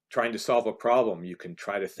trying to solve a problem, you can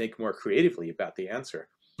try to think more creatively about the answer.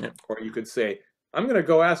 Yeah. Or you could say, I'm going to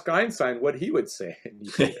go ask Einstein what he would say. And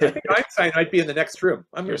you think, I think Einstein might be in the next room.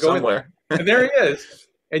 I'm going to go somewhere. And there he is.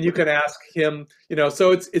 And you can ask him,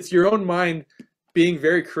 so it's your own mind being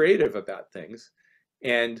very creative about things,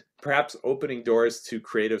 and perhaps opening doors to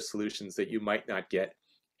creative solutions that you might not get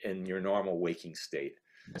in your normal waking state.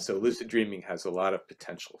 So lucid dreaming has a lot of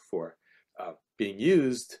potential for being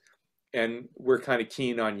used, and we're kind of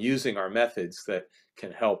keen on using our methods that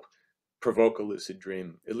can help provoke a lucid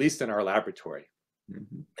dream, at least in our laboratory.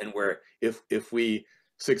 And where if we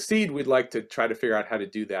succeed, we'd like to try to figure out how to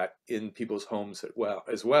do that in people's homes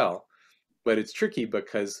as well. But it's tricky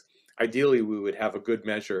because ideally we would have a good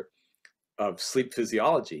measure of sleep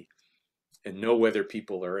physiology and know whether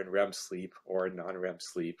people are in REM sleep or non-REM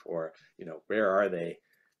sleep, or where are they,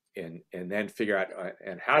 and then figure out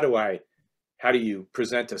and how do you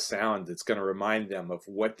present a sound that's going to remind them of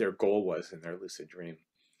what their goal was in their lucid dream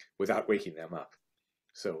without waking them up.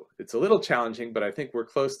 So it's a little challenging, but I think we're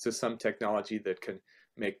close to some technology that can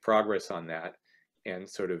make progress on that, and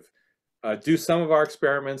sort of do some of our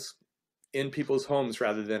experiments in people's homes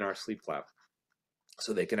rather than our sleep lab,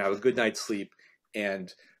 so they can have a good night's sleep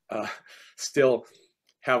and still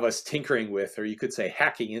have us tinkering with, or you could say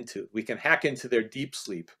hacking into. We can hack into their deep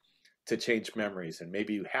sleep to change memories, and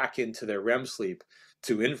maybe you hack into their REM sleep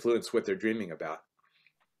to influence what they're dreaming about.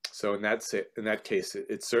 So in that case,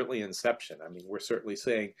 it's certainly inception. I mean, we're certainly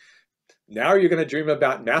saying, now you're going to dream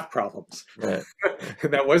about math problems. Right.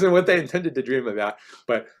 And that wasn't what they intended to dream about,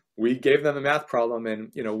 but we gave them a math problem.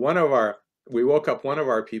 And, we woke up one of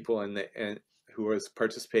our people and who was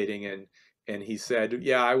participating, and he said,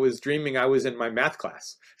 yeah, I was dreaming I was in my math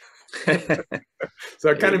class. So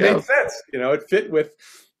it kind of made sense. It fit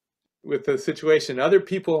with the situation. Other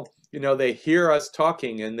people, they hear us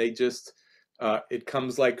talking and they just, it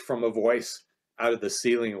comes like from a voice out of the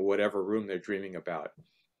ceiling of whatever room they're dreaming about.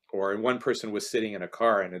 Or one person was sitting in a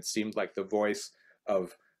car and it seemed like the voice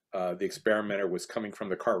of the experimenter was coming from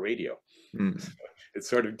the car radio. So it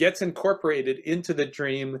sort of gets incorporated into the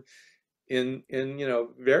dream in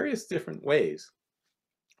various different ways.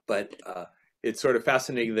 But it's sort of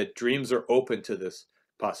fascinating that dreams are open to this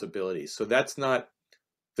possibility. So that's not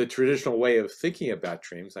the traditional way of thinking about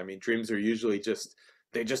dreams. I mean, dreams are usually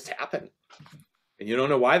they just happen, and you don't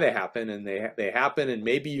know why they happen, and they happen, and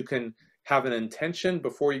maybe you can have an intention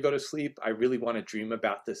before you go to sleep. I really want to dream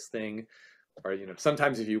about this thing. Or,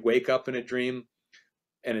 sometimes if you wake up in a dream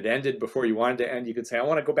and it ended before you wanted to end, you could say, I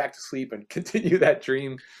want to go back to sleep and continue that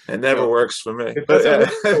dream. It never works for me. It doesn't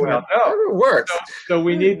work so well. No. It never works. So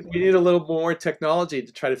we need a little more technology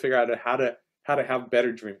to try to figure out how to have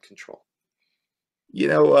better dream control.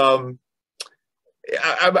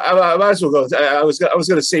 I might as well go. I was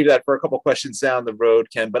going to save that for a couple of questions down the road,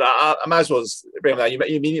 Ken. But I might as well just bring them out.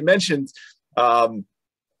 You mentioned, the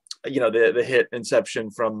hit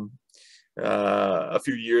Inception from a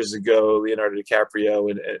few years ago, Leonardo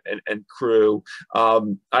DiCaprio and crew.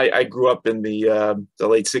 I grew up in the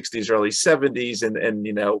late 60s, early 70s, and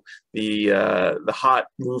the hot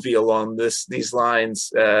movie along these lines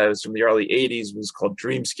was from the early 80s, was called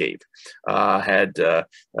Dreamscape. Had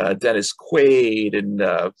Dennis Quaid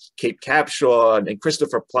and Kate Capshaw, and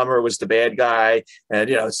Christopher Plummer was the bad guy. And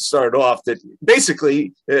it started off that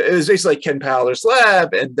basically it was basically like Ken Powler's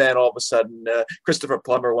Lab, and then all of a sudden Christopher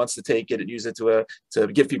Plummer wants to take it and use it to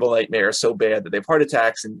give people nightmares so bad that they have heart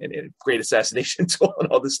attacks and great assassination tool and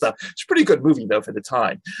all this stuff. It's a pretty good movie though for the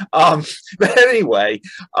time. But anyway,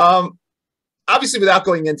 obviously without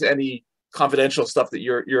going into any confidential stuff that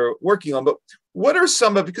you're working on, but what are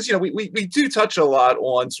some of, because we do touch a lot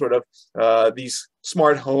on sort of these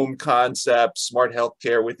smart home concepts, smart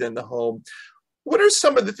healthcare within the home. What are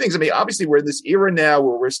some of the things? I mean, obviously we're in this era now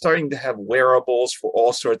where we're starting to have wearables for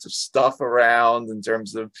all sorts of stuff around in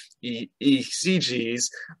terms of ECGs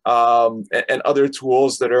and other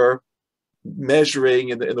tools that are measuring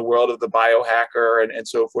in the world of the biohacker and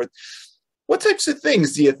so forth. What types of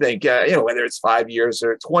things do you think, whether it's 5 years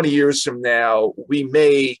or 20 years from now, we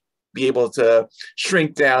may be able to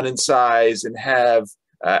shrink down in size and have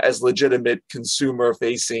as legitimate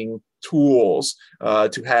consumer-facing tools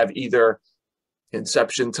to have either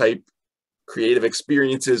inception type creative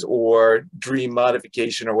experiences or dream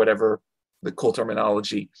modification or whatever the cool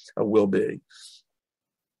terminology will be?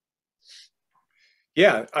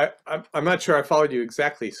 Yeah, I'm not sure I followed you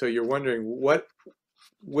exactly. So you're wondering what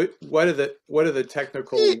are the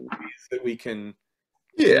technical ways that we can?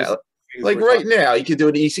 Yeah, like right now you can do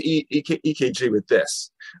an EKG with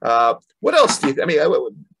this. What else do you? I mean,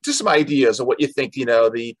 just some ideas of what you think.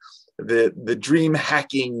 The dream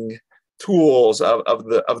hacking tools of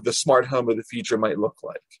the smart home of the future might look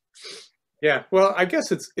like. Yeah, well, I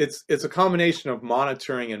guess it's a combination of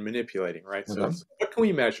monitoring and manipulating, right? So what can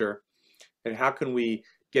we measure, and how can we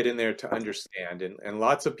get in there to understand? And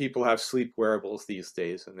lots of people have sleep wearables these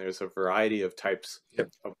days, and there's a variety of types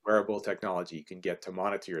of wearable technology you can get to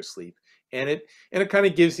monitor your sleep, and it kind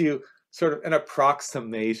of gives you sort of an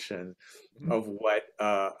approximation of what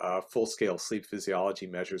full-scale sleep physiology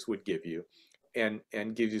measures would give you. And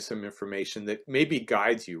gives you some information that maybe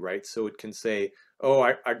guides you, right? So it can say, oh,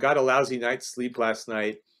 I got a lousy night's sleep last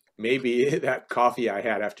night. Maybe that coffee I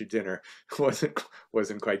had after dinner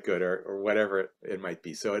wasn't quite good, or whatever it might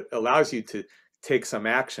be. So it allows you to take some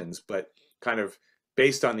actions, but kind of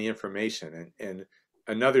based on the information. And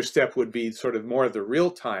another step would be sort of more of the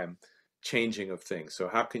real-time changing of things. So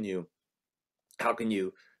how can you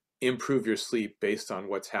improve your sleep based on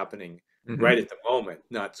what's happening right at the moment,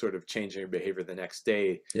 not sort of changing your behavior the next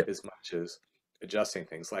day as much as adjusting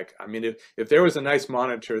things. Like, I mean, if there was a nice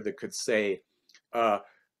monitor that could say,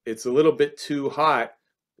 it's a little bit too hot,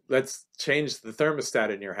 let's change the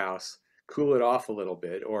thermostat in your house, cool it off a little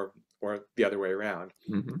bit, or the other way around.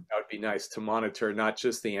 That would be nice to monitor not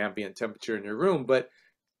just the ambient temperature in your room, but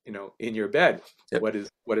in your bed, what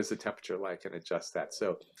is the temperature like, and adjust that.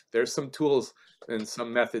 So there's some tools and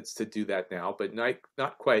some methods to do that now, but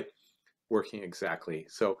not quite working exactly.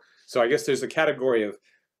 So I guess there's a category of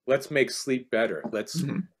let's make sleep better. Let's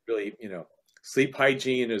really, sleep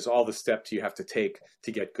hygiene is all the steps you have to take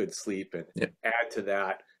to get good sleep, and add to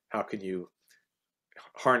that, how can you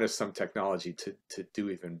harness some technology to do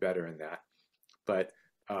even better in that. But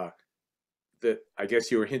I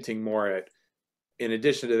guess you were hinting more at, in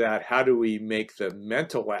addition to that, how do we make the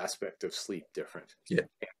mental aspect of sleep different? Yeah.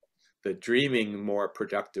 The dreaming more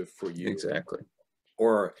productive for you. Exactly.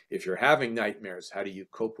 Or if you're having nightmares, how do you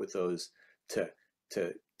cope with those to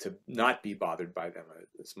not be bothered by them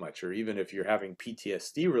as much? Or even if you're having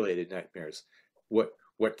PTSD related nightmares,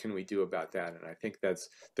 what can we do about that? And I think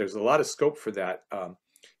there's a lot of scope for that.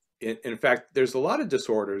 In fact, there's a lot of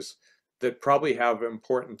disorders that probably have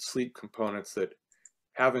important sleep components that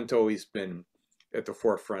haven't always been at the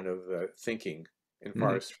forefront of the thinking in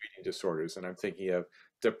far as treating disorders. And I'm thinking of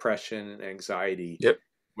depression and anxiety, as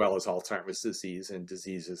well as Alzheimer's disease and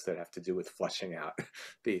diseases that have to do with flushing out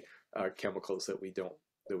the chemicals that we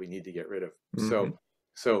need to get rid of.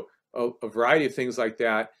 So a variety of things like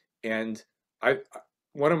that. And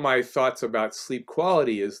one of my thoughts about sleep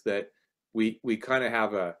quality is that we kind of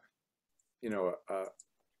have a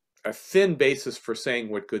thin basis for saying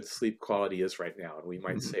what good sleep quality is right now. And we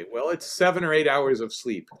might say, well, it's 7 or 8 hours of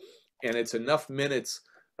sleep, and it's enough minutes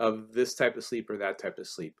of this type of sleep or that type of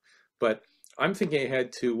sleep. But I'm thinking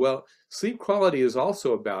ahead to, well, sleep quality is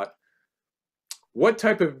also about what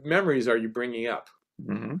type of memories are you bringing up?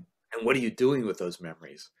 And what are you doing with those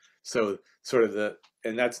memories? So sort of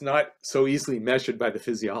and that's not so easily measured by the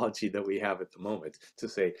physiology that we have at the moment to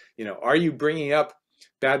say, you know, are you bringing up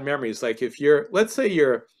bad memories? Like if let's say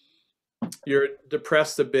you're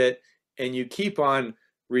depressed a bit and you keep on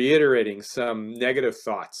reiterating some negative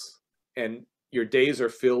thoughts and your days are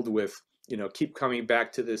filled with, you know, keep coming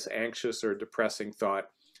back to this anxious or depressing thought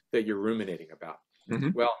that you're ruminating about.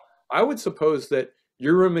 Well, I would suppose that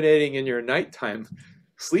you're ruminating in your nighttime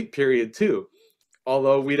sleep period too,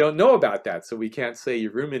 although we don't know about that, so we can't say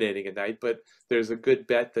you're ruminating at night, but there's a good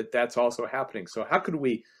bet that that's also happening. So how could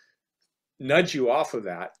we nudge you off of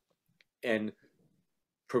that and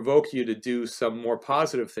provoke you to do some more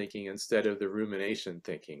positive thinking instead of the rumination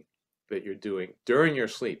thinking that you're doing during your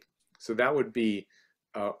sleep? So that would be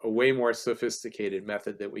a way more sophisticated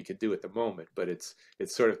method that we could do at the moment, but it's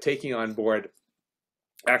sort of taking on board.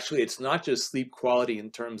 Actually, it's not just sleep quality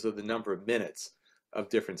in terms of the number of minutes of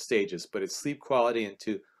different stages, but it's sleep quality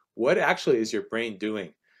into what actually is your brain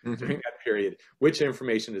doing during that period, which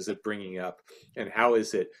information is it bringing up, and how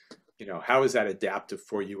is it, you know, how is that adaptive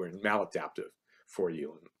for you or maladaptive for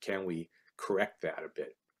you, and can we correct that a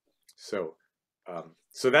bit? So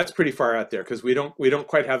so that's pretty far out there because we don't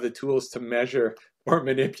quite have the tools to measure or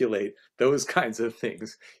manipulate those kinds of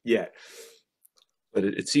things yet. But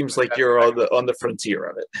it seems like you're on the frontier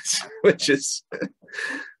of it, which is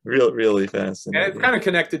really fascinating. And it's kind of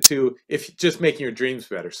connected to if just making your dreams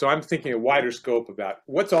better. So I'm thinking a wider scope about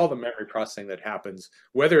what's all the memory processing that happens,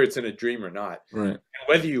 whether it's in a dream or not, right? And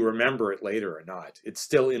whether you remember it later or not. It's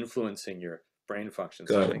still influencing your brain functions.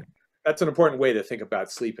 So I think that's an important way to think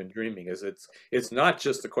about sleep and dreaming. Is it's not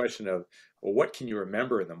just a question of, well, what can you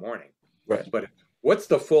remember in the morning, right? But what's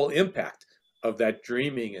the full impact of that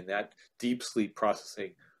dreaming and that deep sleep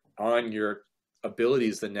processing on your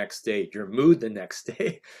abilities the next day, your mood the next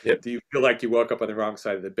day? Yep. Do you feel like you woke up on the wrong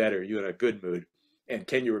side of the bed, or are you in a good mood? And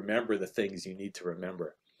can you remember the things you need to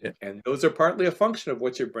remember? Yep. And those are partly a function of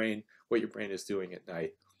what your brain is doing at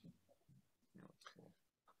night.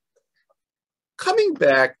 Coming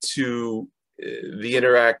back to the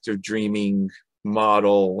interactive dreaming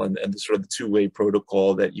model and the sort of the two-way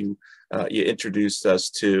protocol that you introduced us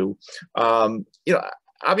to, you know,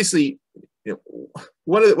 obviously, you know,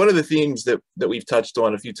 one of the themes that we've touched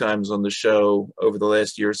on a few times on the show over the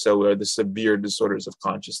last year or so are the severe disorders of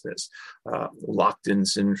consciousness, locked-in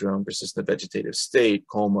syndrome, persistent vegetative state,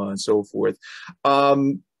 coma, and so forth.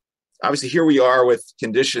 Obviously, here we are with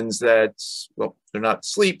conditions that, well, they're not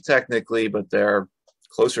sleep technically, but they're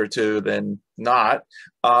closer to than not.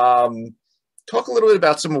 Talk a little bit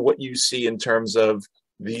about some of what you see in terms of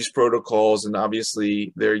these protocols and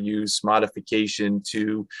obviously their use, modification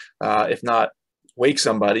to, if not wake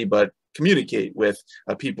somebody, but communicate with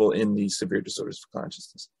people in these severe disorders of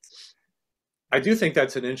consciousness. I do think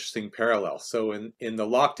that's an interesting parallel. So in the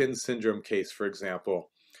locked-in syndrome case, for example,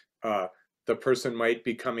 the person might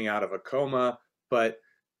be coming out of a coma, but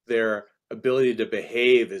their ability to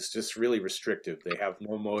behave is just really restrictive. They have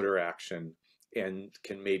no motor action and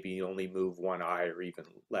can maybe only move one eye or even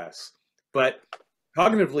less. But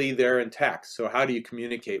cognitively, they're intact. So how do you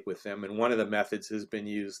communicate with them? And one of the methods has been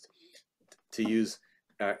used to use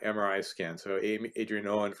MRI scans. So Adrian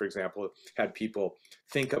Owen, for example, had people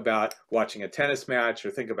think about watching a tennis match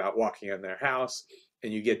or think about walking in their house,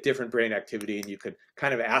 and you get different brain activity, and you could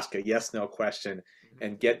kind of ask a yes/no question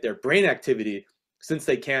and get their brain activity, since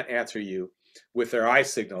they can't answer you with their eye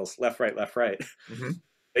signals, left, right, left, right.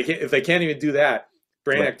 If they can't even do that,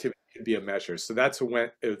 brain activity could be a measure. So that's when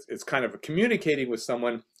it's kind of communicating with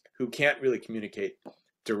someone who can't really communicate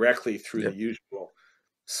directly through the usual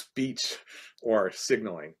speech or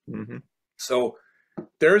signaling. So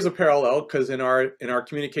there is a parallel, because in our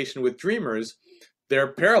communication with dreamers,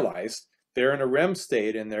 they're paralyzed. They're in a REM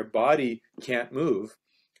state and their body can't move,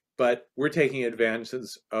 but we're taking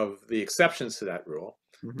advantage of the exceptions to that rule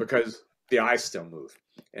because the eyes still move.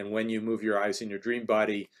 And when you move your eyes in your dream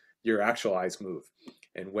body, your actual eyes move.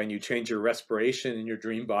 And when you change your respiration in your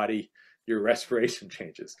dream body, your respiration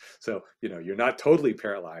changes. So, you know, you're not totally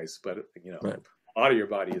paralyzed, but, you know, a lot of your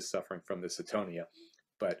body is suffering from this atonia,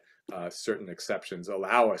 but certain exceptions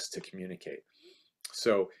allow us to communicate.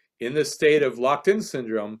 So in this state of locked-in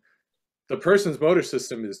syndrome, the person's motor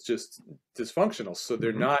system is just dysfunctional. So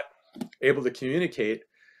they're not able to communicate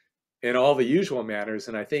in all the usual manners.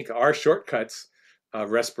 And I think our shortcuts,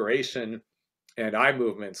 respiration and eye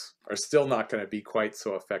movements, are still not going to be quite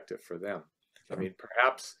so effective for them. I mean,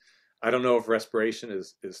 perhaps, I don't know if respiration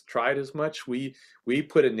is tried as much. We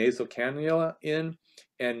put a nasal cannula in,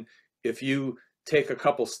 and if you take a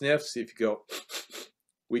couple sniffs, if you go,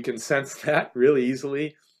 we can sense that really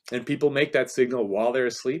easily. And people make that signal while they're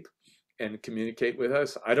asleep. and communicate with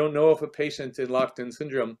us. I don't know if a patient in locked-in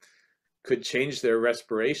syndrome could change their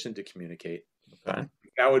respiration to communicate. Okay.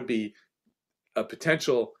 That would be a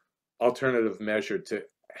potential alternative measure to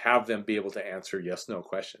have them be able to answer yes/no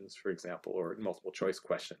questions, for example, or multiple choice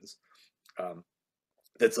questions.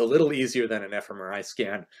 That's a little easier than an fMRI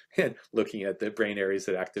scan and looking at the brain areas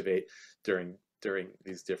that activate during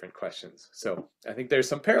these different questions. So I think there's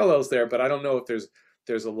some parallels there, but I don't know if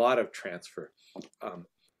there's a lot of transfer.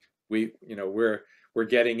 We're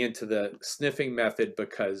getting into the sniffing method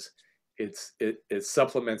because it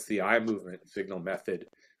supplements the eye movement signal method,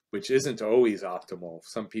 which isn't always optimal.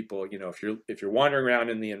 Some people, if you're wandering around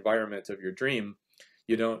in the environment of your dream,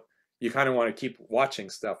 you kind of want to keep watching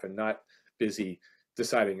stuff and not busy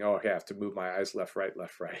deciding, oh, okay, I have to move my eyes left, right.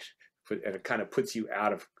 And it kind of puts you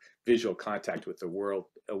out of visual contact with the world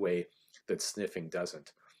a way that sniffing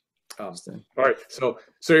doesn't. All right, so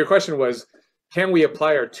your question was, can we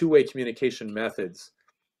apply our two-way communication methods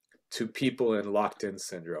to people in locked-in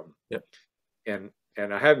syndrome? Yep. And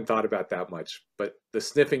I hadn't thought about that much, but the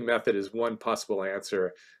sniffing method is one possible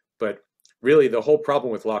answer. But really, the whole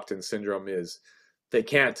problem with locked-in syndrome is they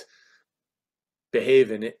can't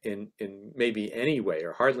behave in maybe any way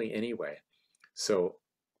or hardly any way. So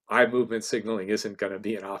eye movement signaling isn't going to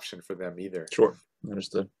be an option for them either. Sure,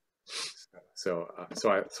 understood. So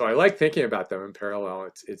I like thinking about them in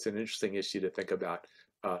parallel. It's an interesting issue to think about,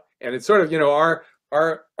 and it's sort of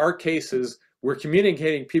our case is we're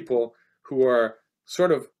communicating people who are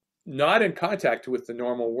sort of not in contact with the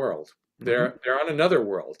normal world. They're on another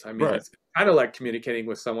world. I mean, It's kind of like communicating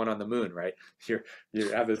with someone on the moon, right? You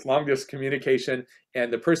have this long distance communication,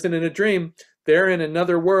 and the person in a dream, they're in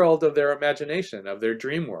another world of their imagination, of their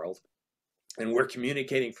dream world, and we're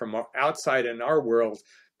communicating from outside in our world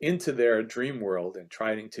into their dream world and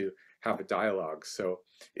trying to have a dialogue. So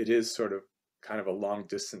it is sort of kind of a long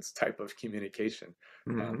distance type of communication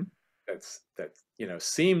that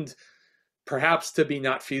seemed perhaps to be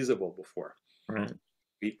not feasible before. Right.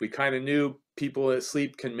 We kind of knew people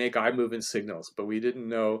asleep can make eye movement signals, but we didn't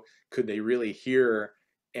know, could they really hear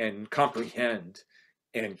and comprehend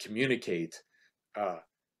and communicate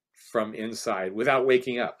from inside without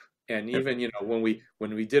waking up. And even, when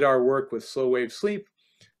we did our work with slow wave sleep,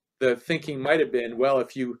 the thinking might have been, well,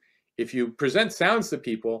 if you present sounds to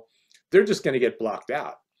people, they're just going to get blocked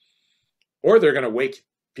out, or they're going to wake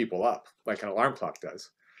people up like an alarm clock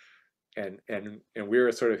does. And we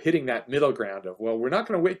were sort of hitting that middle ground of, well, we're not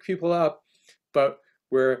going to wake people up, but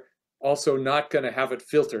we're also not going to have it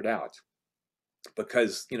filtered out,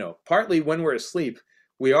 because partly when we're asleep,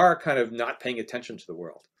 we are kind of not paying attention to the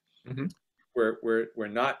world. We're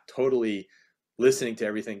not totally listening to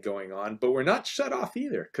everything going on, but we're not shut off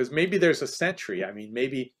either, because maybe there's a sentry. I mean,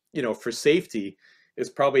 maybe for safety, it's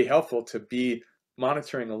probably helpful to be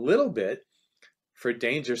monitoring a little bit for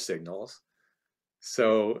danger signals.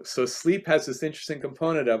 So sleep has this interesting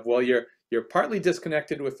component of, well, you're partly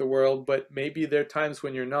disconnected with the world, but maybe there are times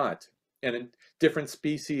when you're not. And in different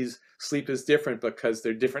species, sleep is different because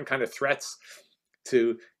there are different kind of threats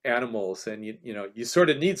to animals, and you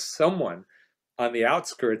sort of need someone on the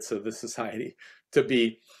outskirts of the society to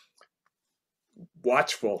be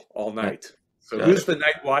watchful all night. So who's the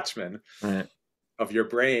night watchman of your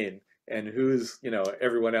brain, and who's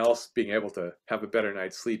everyone else being able to have a better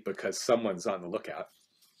night's sleep because someone's on the lookout.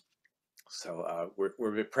 So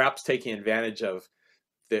we're perhaps taking advantage of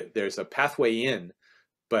there's a pathway in,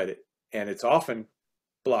 and it's often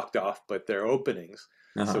blocked off, but there are openings.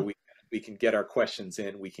 So we can get our questions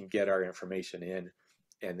in, we can get our information in,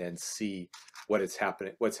 and then see what's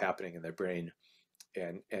happening in the brain,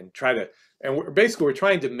 and we're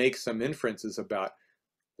trying to make some inferences about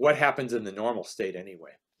what happens in the normal state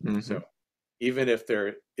anyway. So even if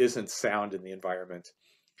there isn't sound in the environment,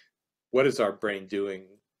 what is our brain doing?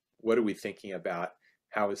 What are we thinking about?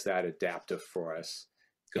 How is that adaptive for us?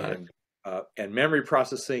 And memory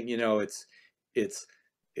processing,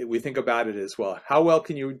 we think about it as, well, how well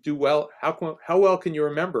can you do how well can you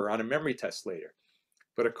remember on a memory test later?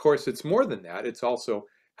 But of course, it's more than that. It's also,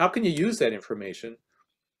 how can you use that information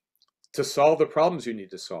to solve the problems you need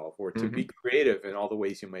to solve, or to be creative in all the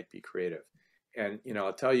ways you might be creative? And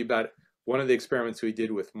I'll tell you about one of the experiments we did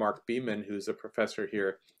with Mark Beeman, who's a professor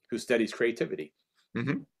here who studies creativity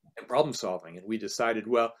and problem solving. And we decided,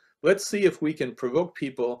 well, let's see if we can provoke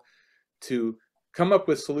people to come up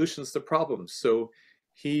with solutions to problems. So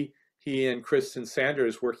he and Kristen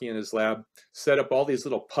Sanders, working in his lab, set up all these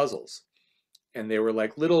little puzzles, and they were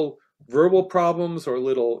like little verbal problems, or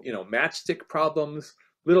little matchstick problems,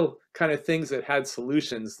 little kind of things that had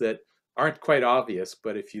solutions that aren't quite obvious,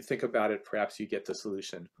 but if you think about it, perhaps you get the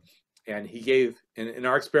solution. And he gave, in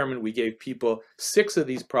our experiment, we gave people 6 of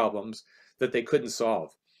these problems that they couldn't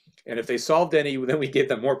solve. And if they solved any, then we gave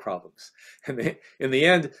them more problems. And in the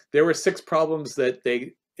end, there were 6 problems that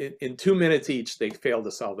they, in 2 minutes each, they failed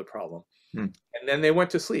to solve the problem. And then they went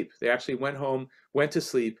to sleep. They actually went home, went to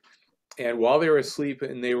sleep. And while they were asleep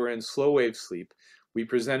and they were in slow wave sleep, we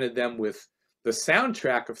presented them with the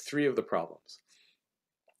soundtrack of 3 of the problems.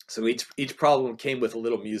 So each problem came with a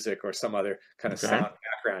little music or some other kind of sound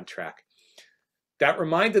background track. That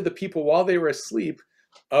reminded the people while they were asleep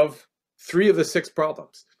of 3 of the 6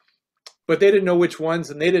 problems. But they didn't know which ones,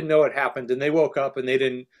 and they didn't know what happened, and they woke up and they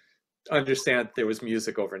didn't understand there was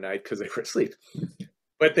music overnight because they were asleep.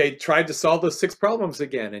 But they tried to solve those 6 problems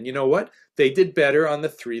again. And you know what? They did better on the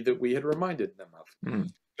 3 that we had reminded them of.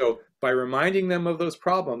 So by reminding them of those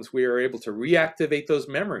problems, we were able to reactivate those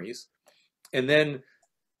memories. And then,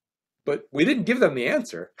 but we didn't give them the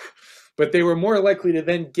answer, but they were more likely to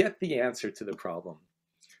then get the answer to the problem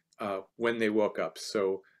when they woke up.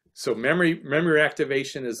 So memory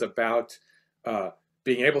activation is about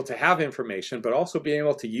being able to have information, but also being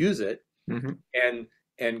able to use it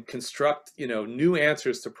and construct, new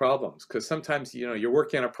answers to problems. Because sometimes, you're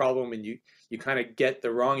working on a problem and you kind of get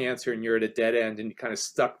the wrong answer and you're at a dead end and you're kind of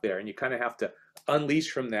stuck there, and you kind of have to unleash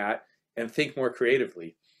from that and think more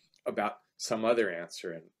creatively about some other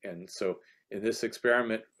answer. And so in this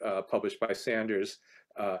experiment published by Sanders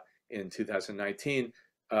in 2019,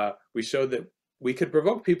 we showed that we could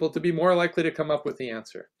provoke people to be more likely to come up with the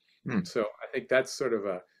answer. So I think that's sort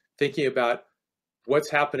of thinking about what's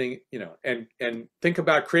happening, and think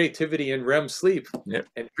about creativity in REM sleep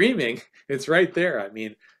and dreaming. It's right there. I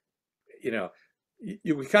mean,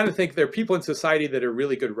 we kind of think there are people in society that are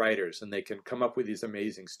really good writers and they can come up with these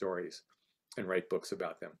amazing stories and write books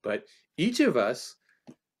about them. But each of us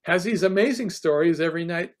has these amazing stories every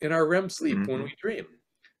night in our REM sleep when we dream.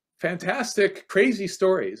 Fantastic, crazy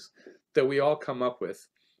stories that we all come up with.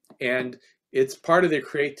 And it's part of the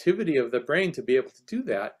creativity of the brain to be able to do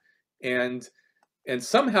that. And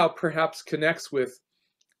somehow perhaps connects with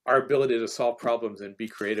our ability to solve problems and be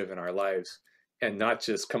creative in our lives, and not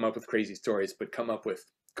just come up with crazy stories, but come up with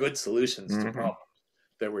good solutions to problems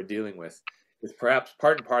that we're dealing with. It's perhaps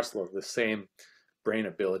part and parcel of the same brain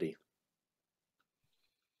ability.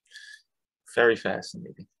 Very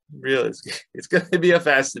fascinating. Really, it's going to be a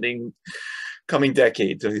fascinating coming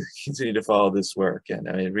decade to continue to follow this work. And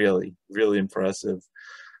I mean, really, really impressive.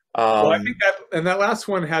 Well, I think that last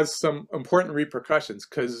one has some important repercussions,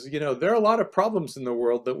 because, there are a lot of problems in the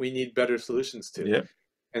world that we need better solutions to. Yeah.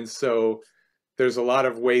 And so there's a lot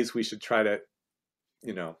of ways we should try to,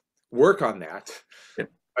 work on that. Yeah.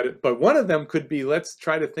 But one of them could be, let's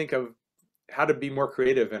try to think of how to be more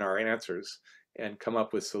creative in our answers and come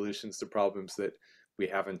up with solutions to problems that we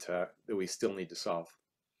haven't, that we still need to solve.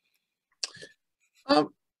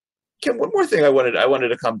 Ken, one more thing I wanted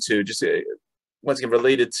to come to, just once again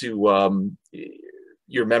related to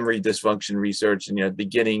your memory dysfunction research. And at the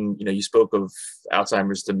beginning, you spoke of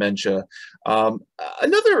Alzheimer's dementia.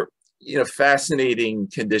 Another fascinating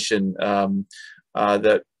condition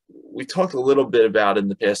that we talked a little bit about in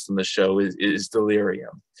the past on the show is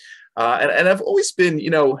delirium. And I've always been,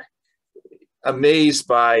 amazed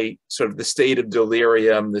by sort of the state of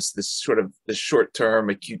delirium, this sort of the short-term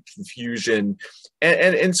acute confusion,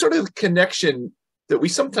 and sort of the connection that we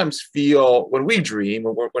sometimes feel when we dream,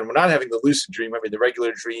 or when we're not having the lucid dream, having the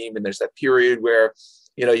regular dream, and there's that period where,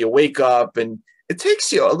 you wake up and it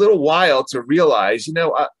takes you a little while to realize,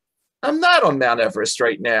 I'm not on Mount Everest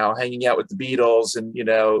right now, hanging out with the Beatles and,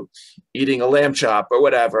 eating a lamb chop or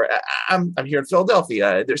whatever. I'm here in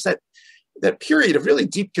Philadelphia. There's that period of really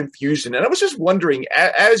deep confusion. And I was just wondering,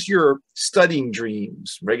 as you're studying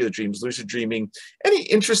dreams, regular dreams, lucid dreaming, any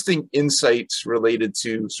interesting insights related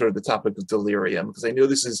to sort of the topic of delirium? Because I know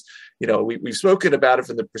this is, we've spoken about it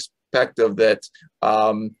from the perspective that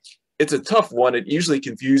it's a tough one. It usually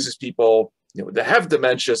confuses people, that have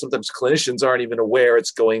dementia. Sometimes clinicians aren't even aware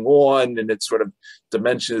it's going on, and it's sort of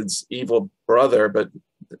dementia's evil brother, but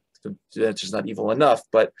dementia's not evil enough.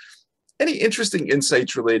 But any interesting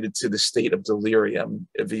insights related to the state of delirium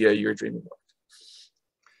via your dreaming work?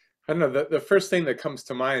 I don't know. The first thing that comes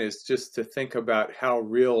to mind is just to think about how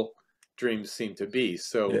real dreams seem to be.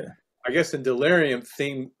 So yeah. I guess in delirium,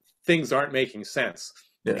 things aren't making sense,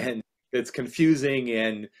 and it's confusing,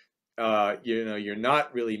 and you're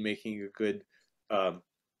not really making a good,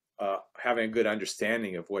 having a good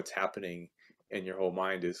understanding of what's happening, and your whole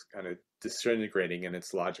mind is kind of disintegrating in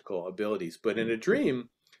its logical abilities. But in a dream,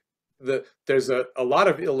 there's a lot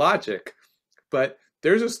of illogic, but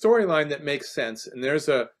there's a storyline that makes sense, and there's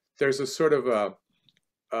a sort of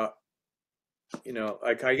you know,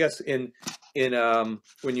 like I guess in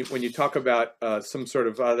when you talk about some sort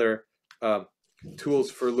of other tools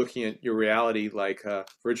for looking at your reality, like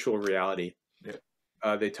virtual reality,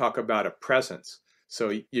 they talk about a presence. So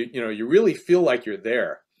you really feel like you're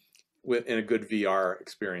there in a good VR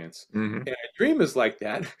experience. And a dream is like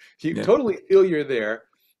that. You totally feel you're there.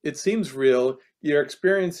 It seems real. You're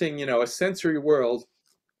experiencing, you know, a sensory world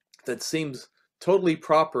that seems totally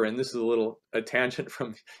proper. And this is a tangent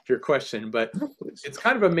from your question, but it's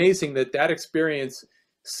kind of amazing that that experience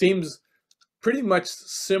seems pretty much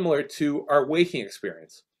similar to our waking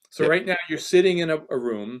experience. So right now you're sitting in a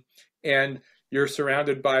room and you're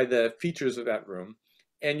surrounded by the features of that room.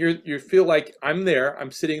 And you feel like I'm there,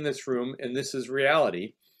 I'm sitting in this room, and this is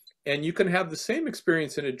reality. And you can have the same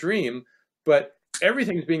experience in a dream, but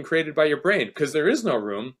everything's being created by your brain because there is no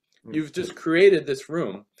room. You've just created this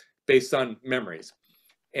room based on memories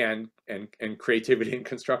and creativity and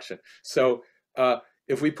construction. So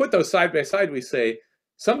if we put those side by side, we say,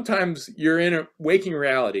 sometimes you're in a waking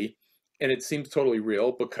reality and it seems totally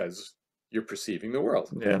real because you're perceiving the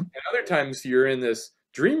world. And other times you're in this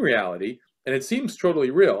dream reality and it seems totally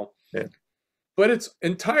real, but it's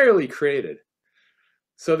entirely created.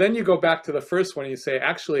 So then you go back to the first one and you say,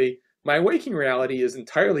 actually, my waking reality is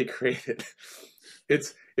entirely created.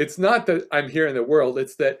 It's not that I'm here in the world,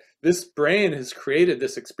 it's that this brain has created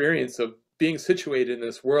this experience of being situated in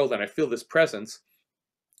this world and I feel this presence.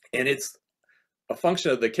 And it's a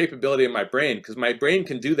function of the capability of my brain because my brain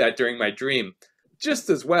can do that during my dream just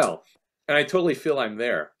as well. And I totally feel I'm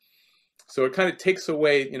there. So it kind of takes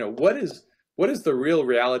away, you know, what is the real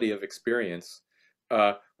reality of experience?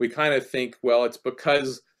 We kind of think, well, it's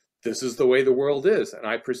because this is the way the world is and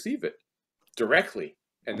I perceive it directly.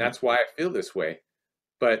 And that's why I feel this way.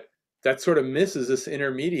 But that sort of misses this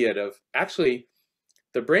intermediate of actually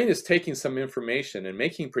the brain is taking some information and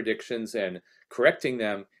making predictions and correcting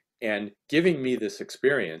them and giving me this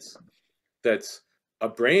experience that's a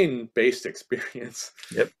brain-based experience.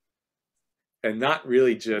 And not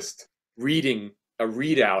really just reading a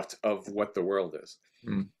readout of what the world is.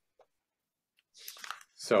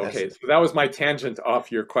 So, okay, so that was my tangent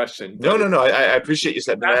off your question. No. I appreciate you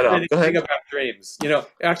setting that up. Go ahead. About dreams, you know,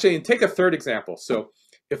 actually, and take a third example. So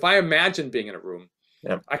if I imagine being in a room,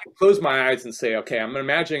 I can close my eyes and say, okay, I'm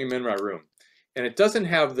imagining I'm in my room. And it doesn't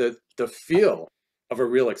have the feel of a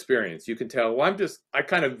real experience. You can tell, well, I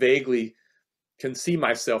kind of vaguely can see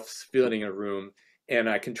myself feeling in a room and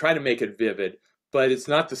I can try to make it vivid, but it's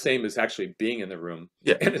not the same as actually being in the room.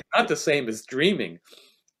 And it's not the same as dreaming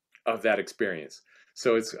of that experience.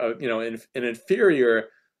 So it's, you know, an inferior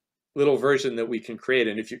little version that we can create.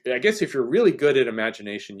 And I guess if you're really good at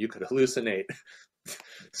imagination, you could hallucinate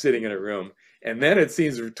sitting in a room and then it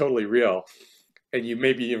seems totally real. And you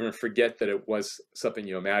maybe even forget that it was something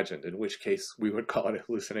you imagined, in which case we would call it a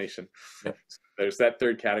hallucination. So there's that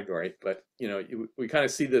third category. But, you know, we kind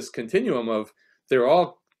of see this continuum of they're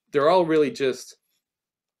all really just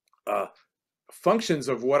functions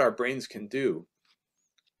of what our brains can do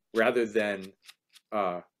rather than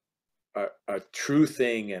a true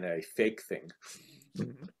thing and a fake thing.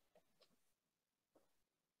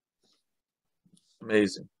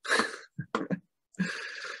 Amazing.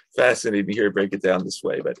 Fascinating to hear it break it down this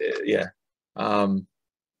way, but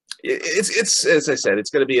it's as I said, it's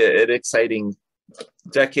going to be an exciting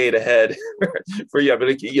decade ahead for you.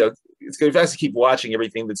 But you know, it's going to be fast to keep watching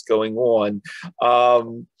everything that's going on.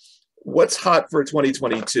 What's hot for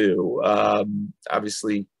 2022?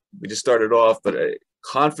 Obviously, we just started off, but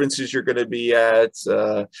conferences you're going to be at,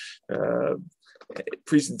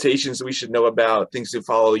 presentations we should know about, things to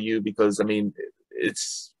follow you, because I mean,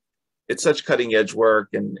 it's such cutting edge work,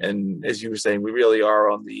 and as you were saying, we really are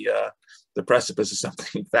on the precipice of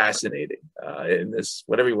something fascinating in this,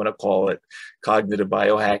 whatever you want to call it, cognitive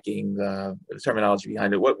biohacking, the terminology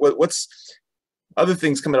behind it. What's other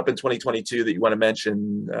things coming up in 2022 that you want to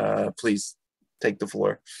mention? Please take the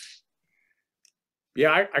floor.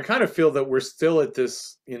 Yeah, I kind of feel that we're still at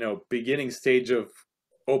this, you know, beginning stage of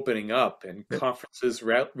opening up, and conferences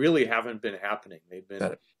really haven't been happening. They've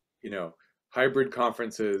been, you know, hybrid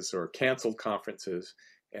conferences or canceled conferences.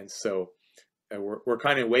 And so we're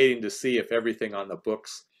kind of waiting to see if everything on the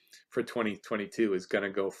books for 2022 is going to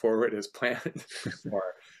go forward as planned or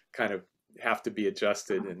kind of have to be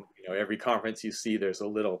adjusted. And, you know, every conference you see, there's a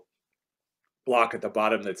little block at the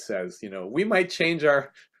bottom that says, you know, we might change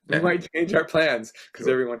our plans, because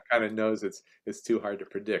everyone kind of knows it's too hard to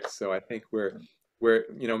predict. So I think we're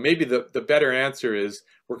you know, maybe the better answer is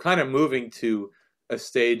we're kind of moving to a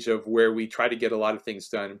stage of where we try to get a lot of things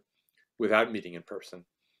done without meeting in person.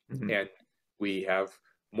 And we have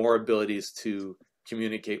more abilities to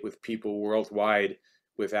communicate with people worldwide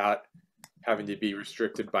without having to be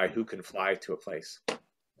restricted by who can fly to a place.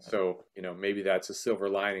 So, you know, maybe that's a silver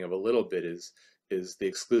lining of a little bit is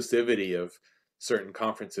the exclusivity of certain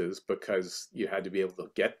conferences because you had to be able to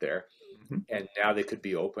get there. And now they could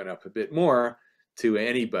be open up a bit more to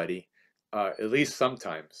anybody, at least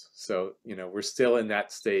sometimes. So, you know, we're still in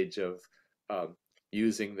that stage of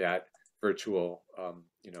using that virtual,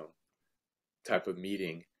 you know, type of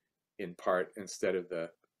meeting in part instead of the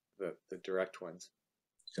direct ones.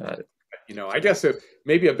 Got it. You know, I guess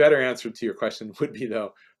maybe a better answer to your question would be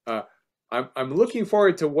though, I'm looking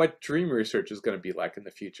forward to what dream research is going to be like in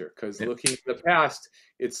the future, because looking at the past,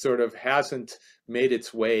 it sort of hasn't made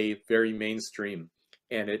its way very mainstream,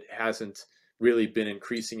 and it hasn't really been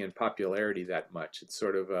increasing in popularity that much. It's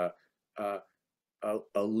sort of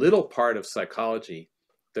a little part of psychology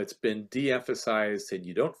that's been de-emphasized, and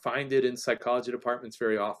you don't find it in psychology departments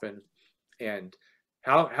very often. And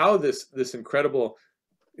how this incredible,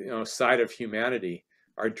 you know, side of humanity,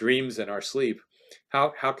 our dreams and our sleep,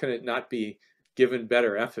 how can it not be given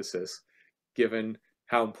better emphasis, given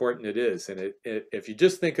how important it is? And if you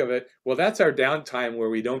just think of it, well, that's our downtime where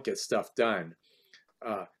we don't get stuff done.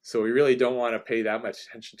 So we really don't want to pay that much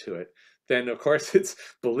attention to it. Then of course it's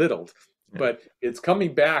belittled, but it's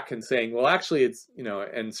coming back and saying, well, actually it's, you know,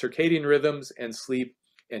 and circadian rhythms and sleep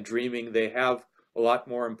and dreaming, they have a lot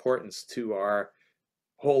more importance to our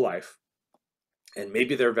whole life. And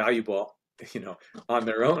maybe they're valuable, you know, on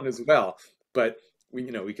their own as well. But we,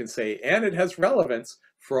 you know, we can say, and it has relevance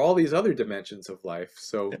for all these other dimensions of life.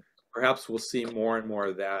 So perhaps we'll see more and more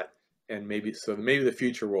of that, and maybe the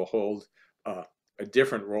future will hold a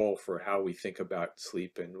different role for how we think about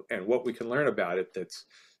sleep and what we can learn about it. That's,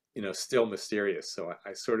 you know, still mysterious. So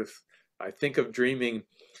I think of dreaming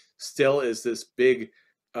still as this big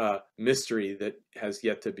mystery that has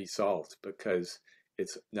yet to be solved, because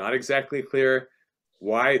it's not exactly clear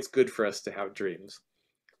why it's good for us to have dreams,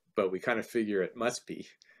 but we kind of figure it must be.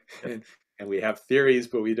 And we have theories,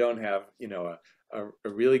 but we don't have, you know, a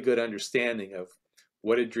really good understanding of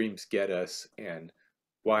what do dreams get us, and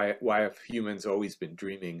why have humans always been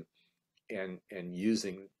dreaming and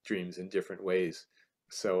using dreams in different ways.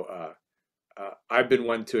 So I've been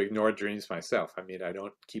one to ignore dreams myself. I mean, I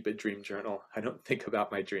don't keep a dream journal. I don't think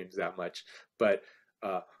about my dreams that much, but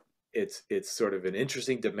it's sort of an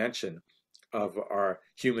interesting dimension of our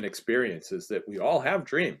human experiences that we all have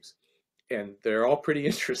dreams, and they're all pretty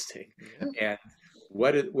interesting. And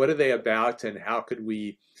what are they about, and how could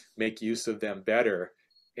we make use of them better,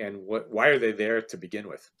 and why are they there to begin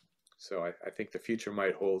with? So I think the future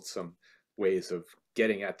might hold some ways of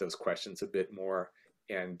getting at those questions a bit more,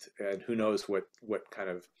 and who knows what kind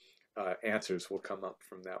of answers will come up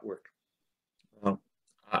from that work. Well,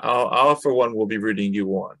 I'll for one will be rooting you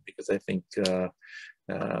on, because I think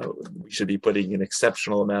we should be putting an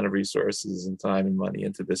exceptional amount of resources and time and money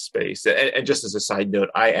into this space. And just as a side note,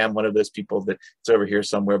 I am one of those people that it's over here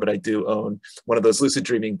somewhere, but I do own one of those lucid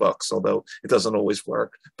dreaming books, although it doesn't always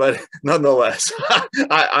work. But nonetheless,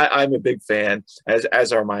 I'm a big fan,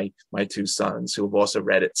 as are my two sons, who have also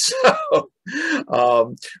read it. So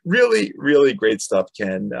really, really great stuff,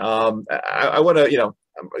 Ken. I want to, you know,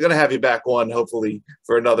 I'm going to have you back on, hopefully,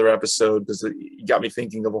 for another episode, because you got me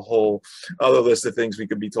thinking of a whole other list of things we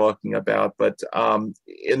could be talking about. But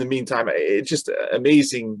in the meantime, it's just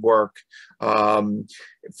amazing work.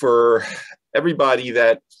 For everybody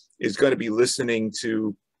that is going to be listening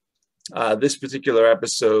to this particular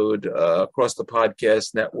episode across the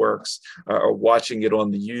podcast networks, or watching it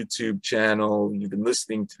on the YouTube channel, you've been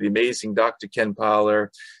listening to the amazing Dr. Ken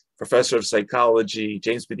Poller, Professor of Psychology,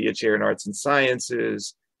 James Padilla Chair in Arts and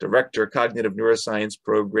Sciences, Director of Cognitive Neuroscience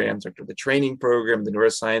Programs, Director of the Training Program, the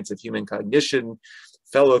Neuroscience of Human Cognition,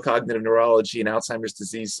 Fellow Cognitive Neurology and Alzheimer's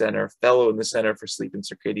Disease Center, Fellow in the Center for Sleep and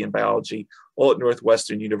Circadian Biology, all at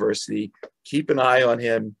Northwestern University. Keep an eye on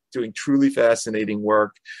him, doing truly fascinating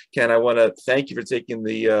work. Ken, I want to thank you for taking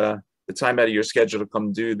the time out of your schedule to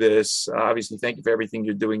come do this. Obviously, thank you for everything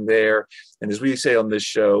you're doing there. And as we say on this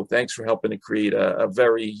show, thanks for helping to create a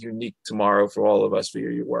very unique tomorrow for all of us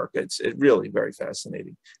via your work. It's really very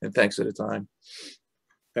fascinating. And thanks for the time.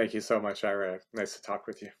 Thank you so much, Ira. Nice to talk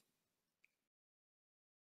with you.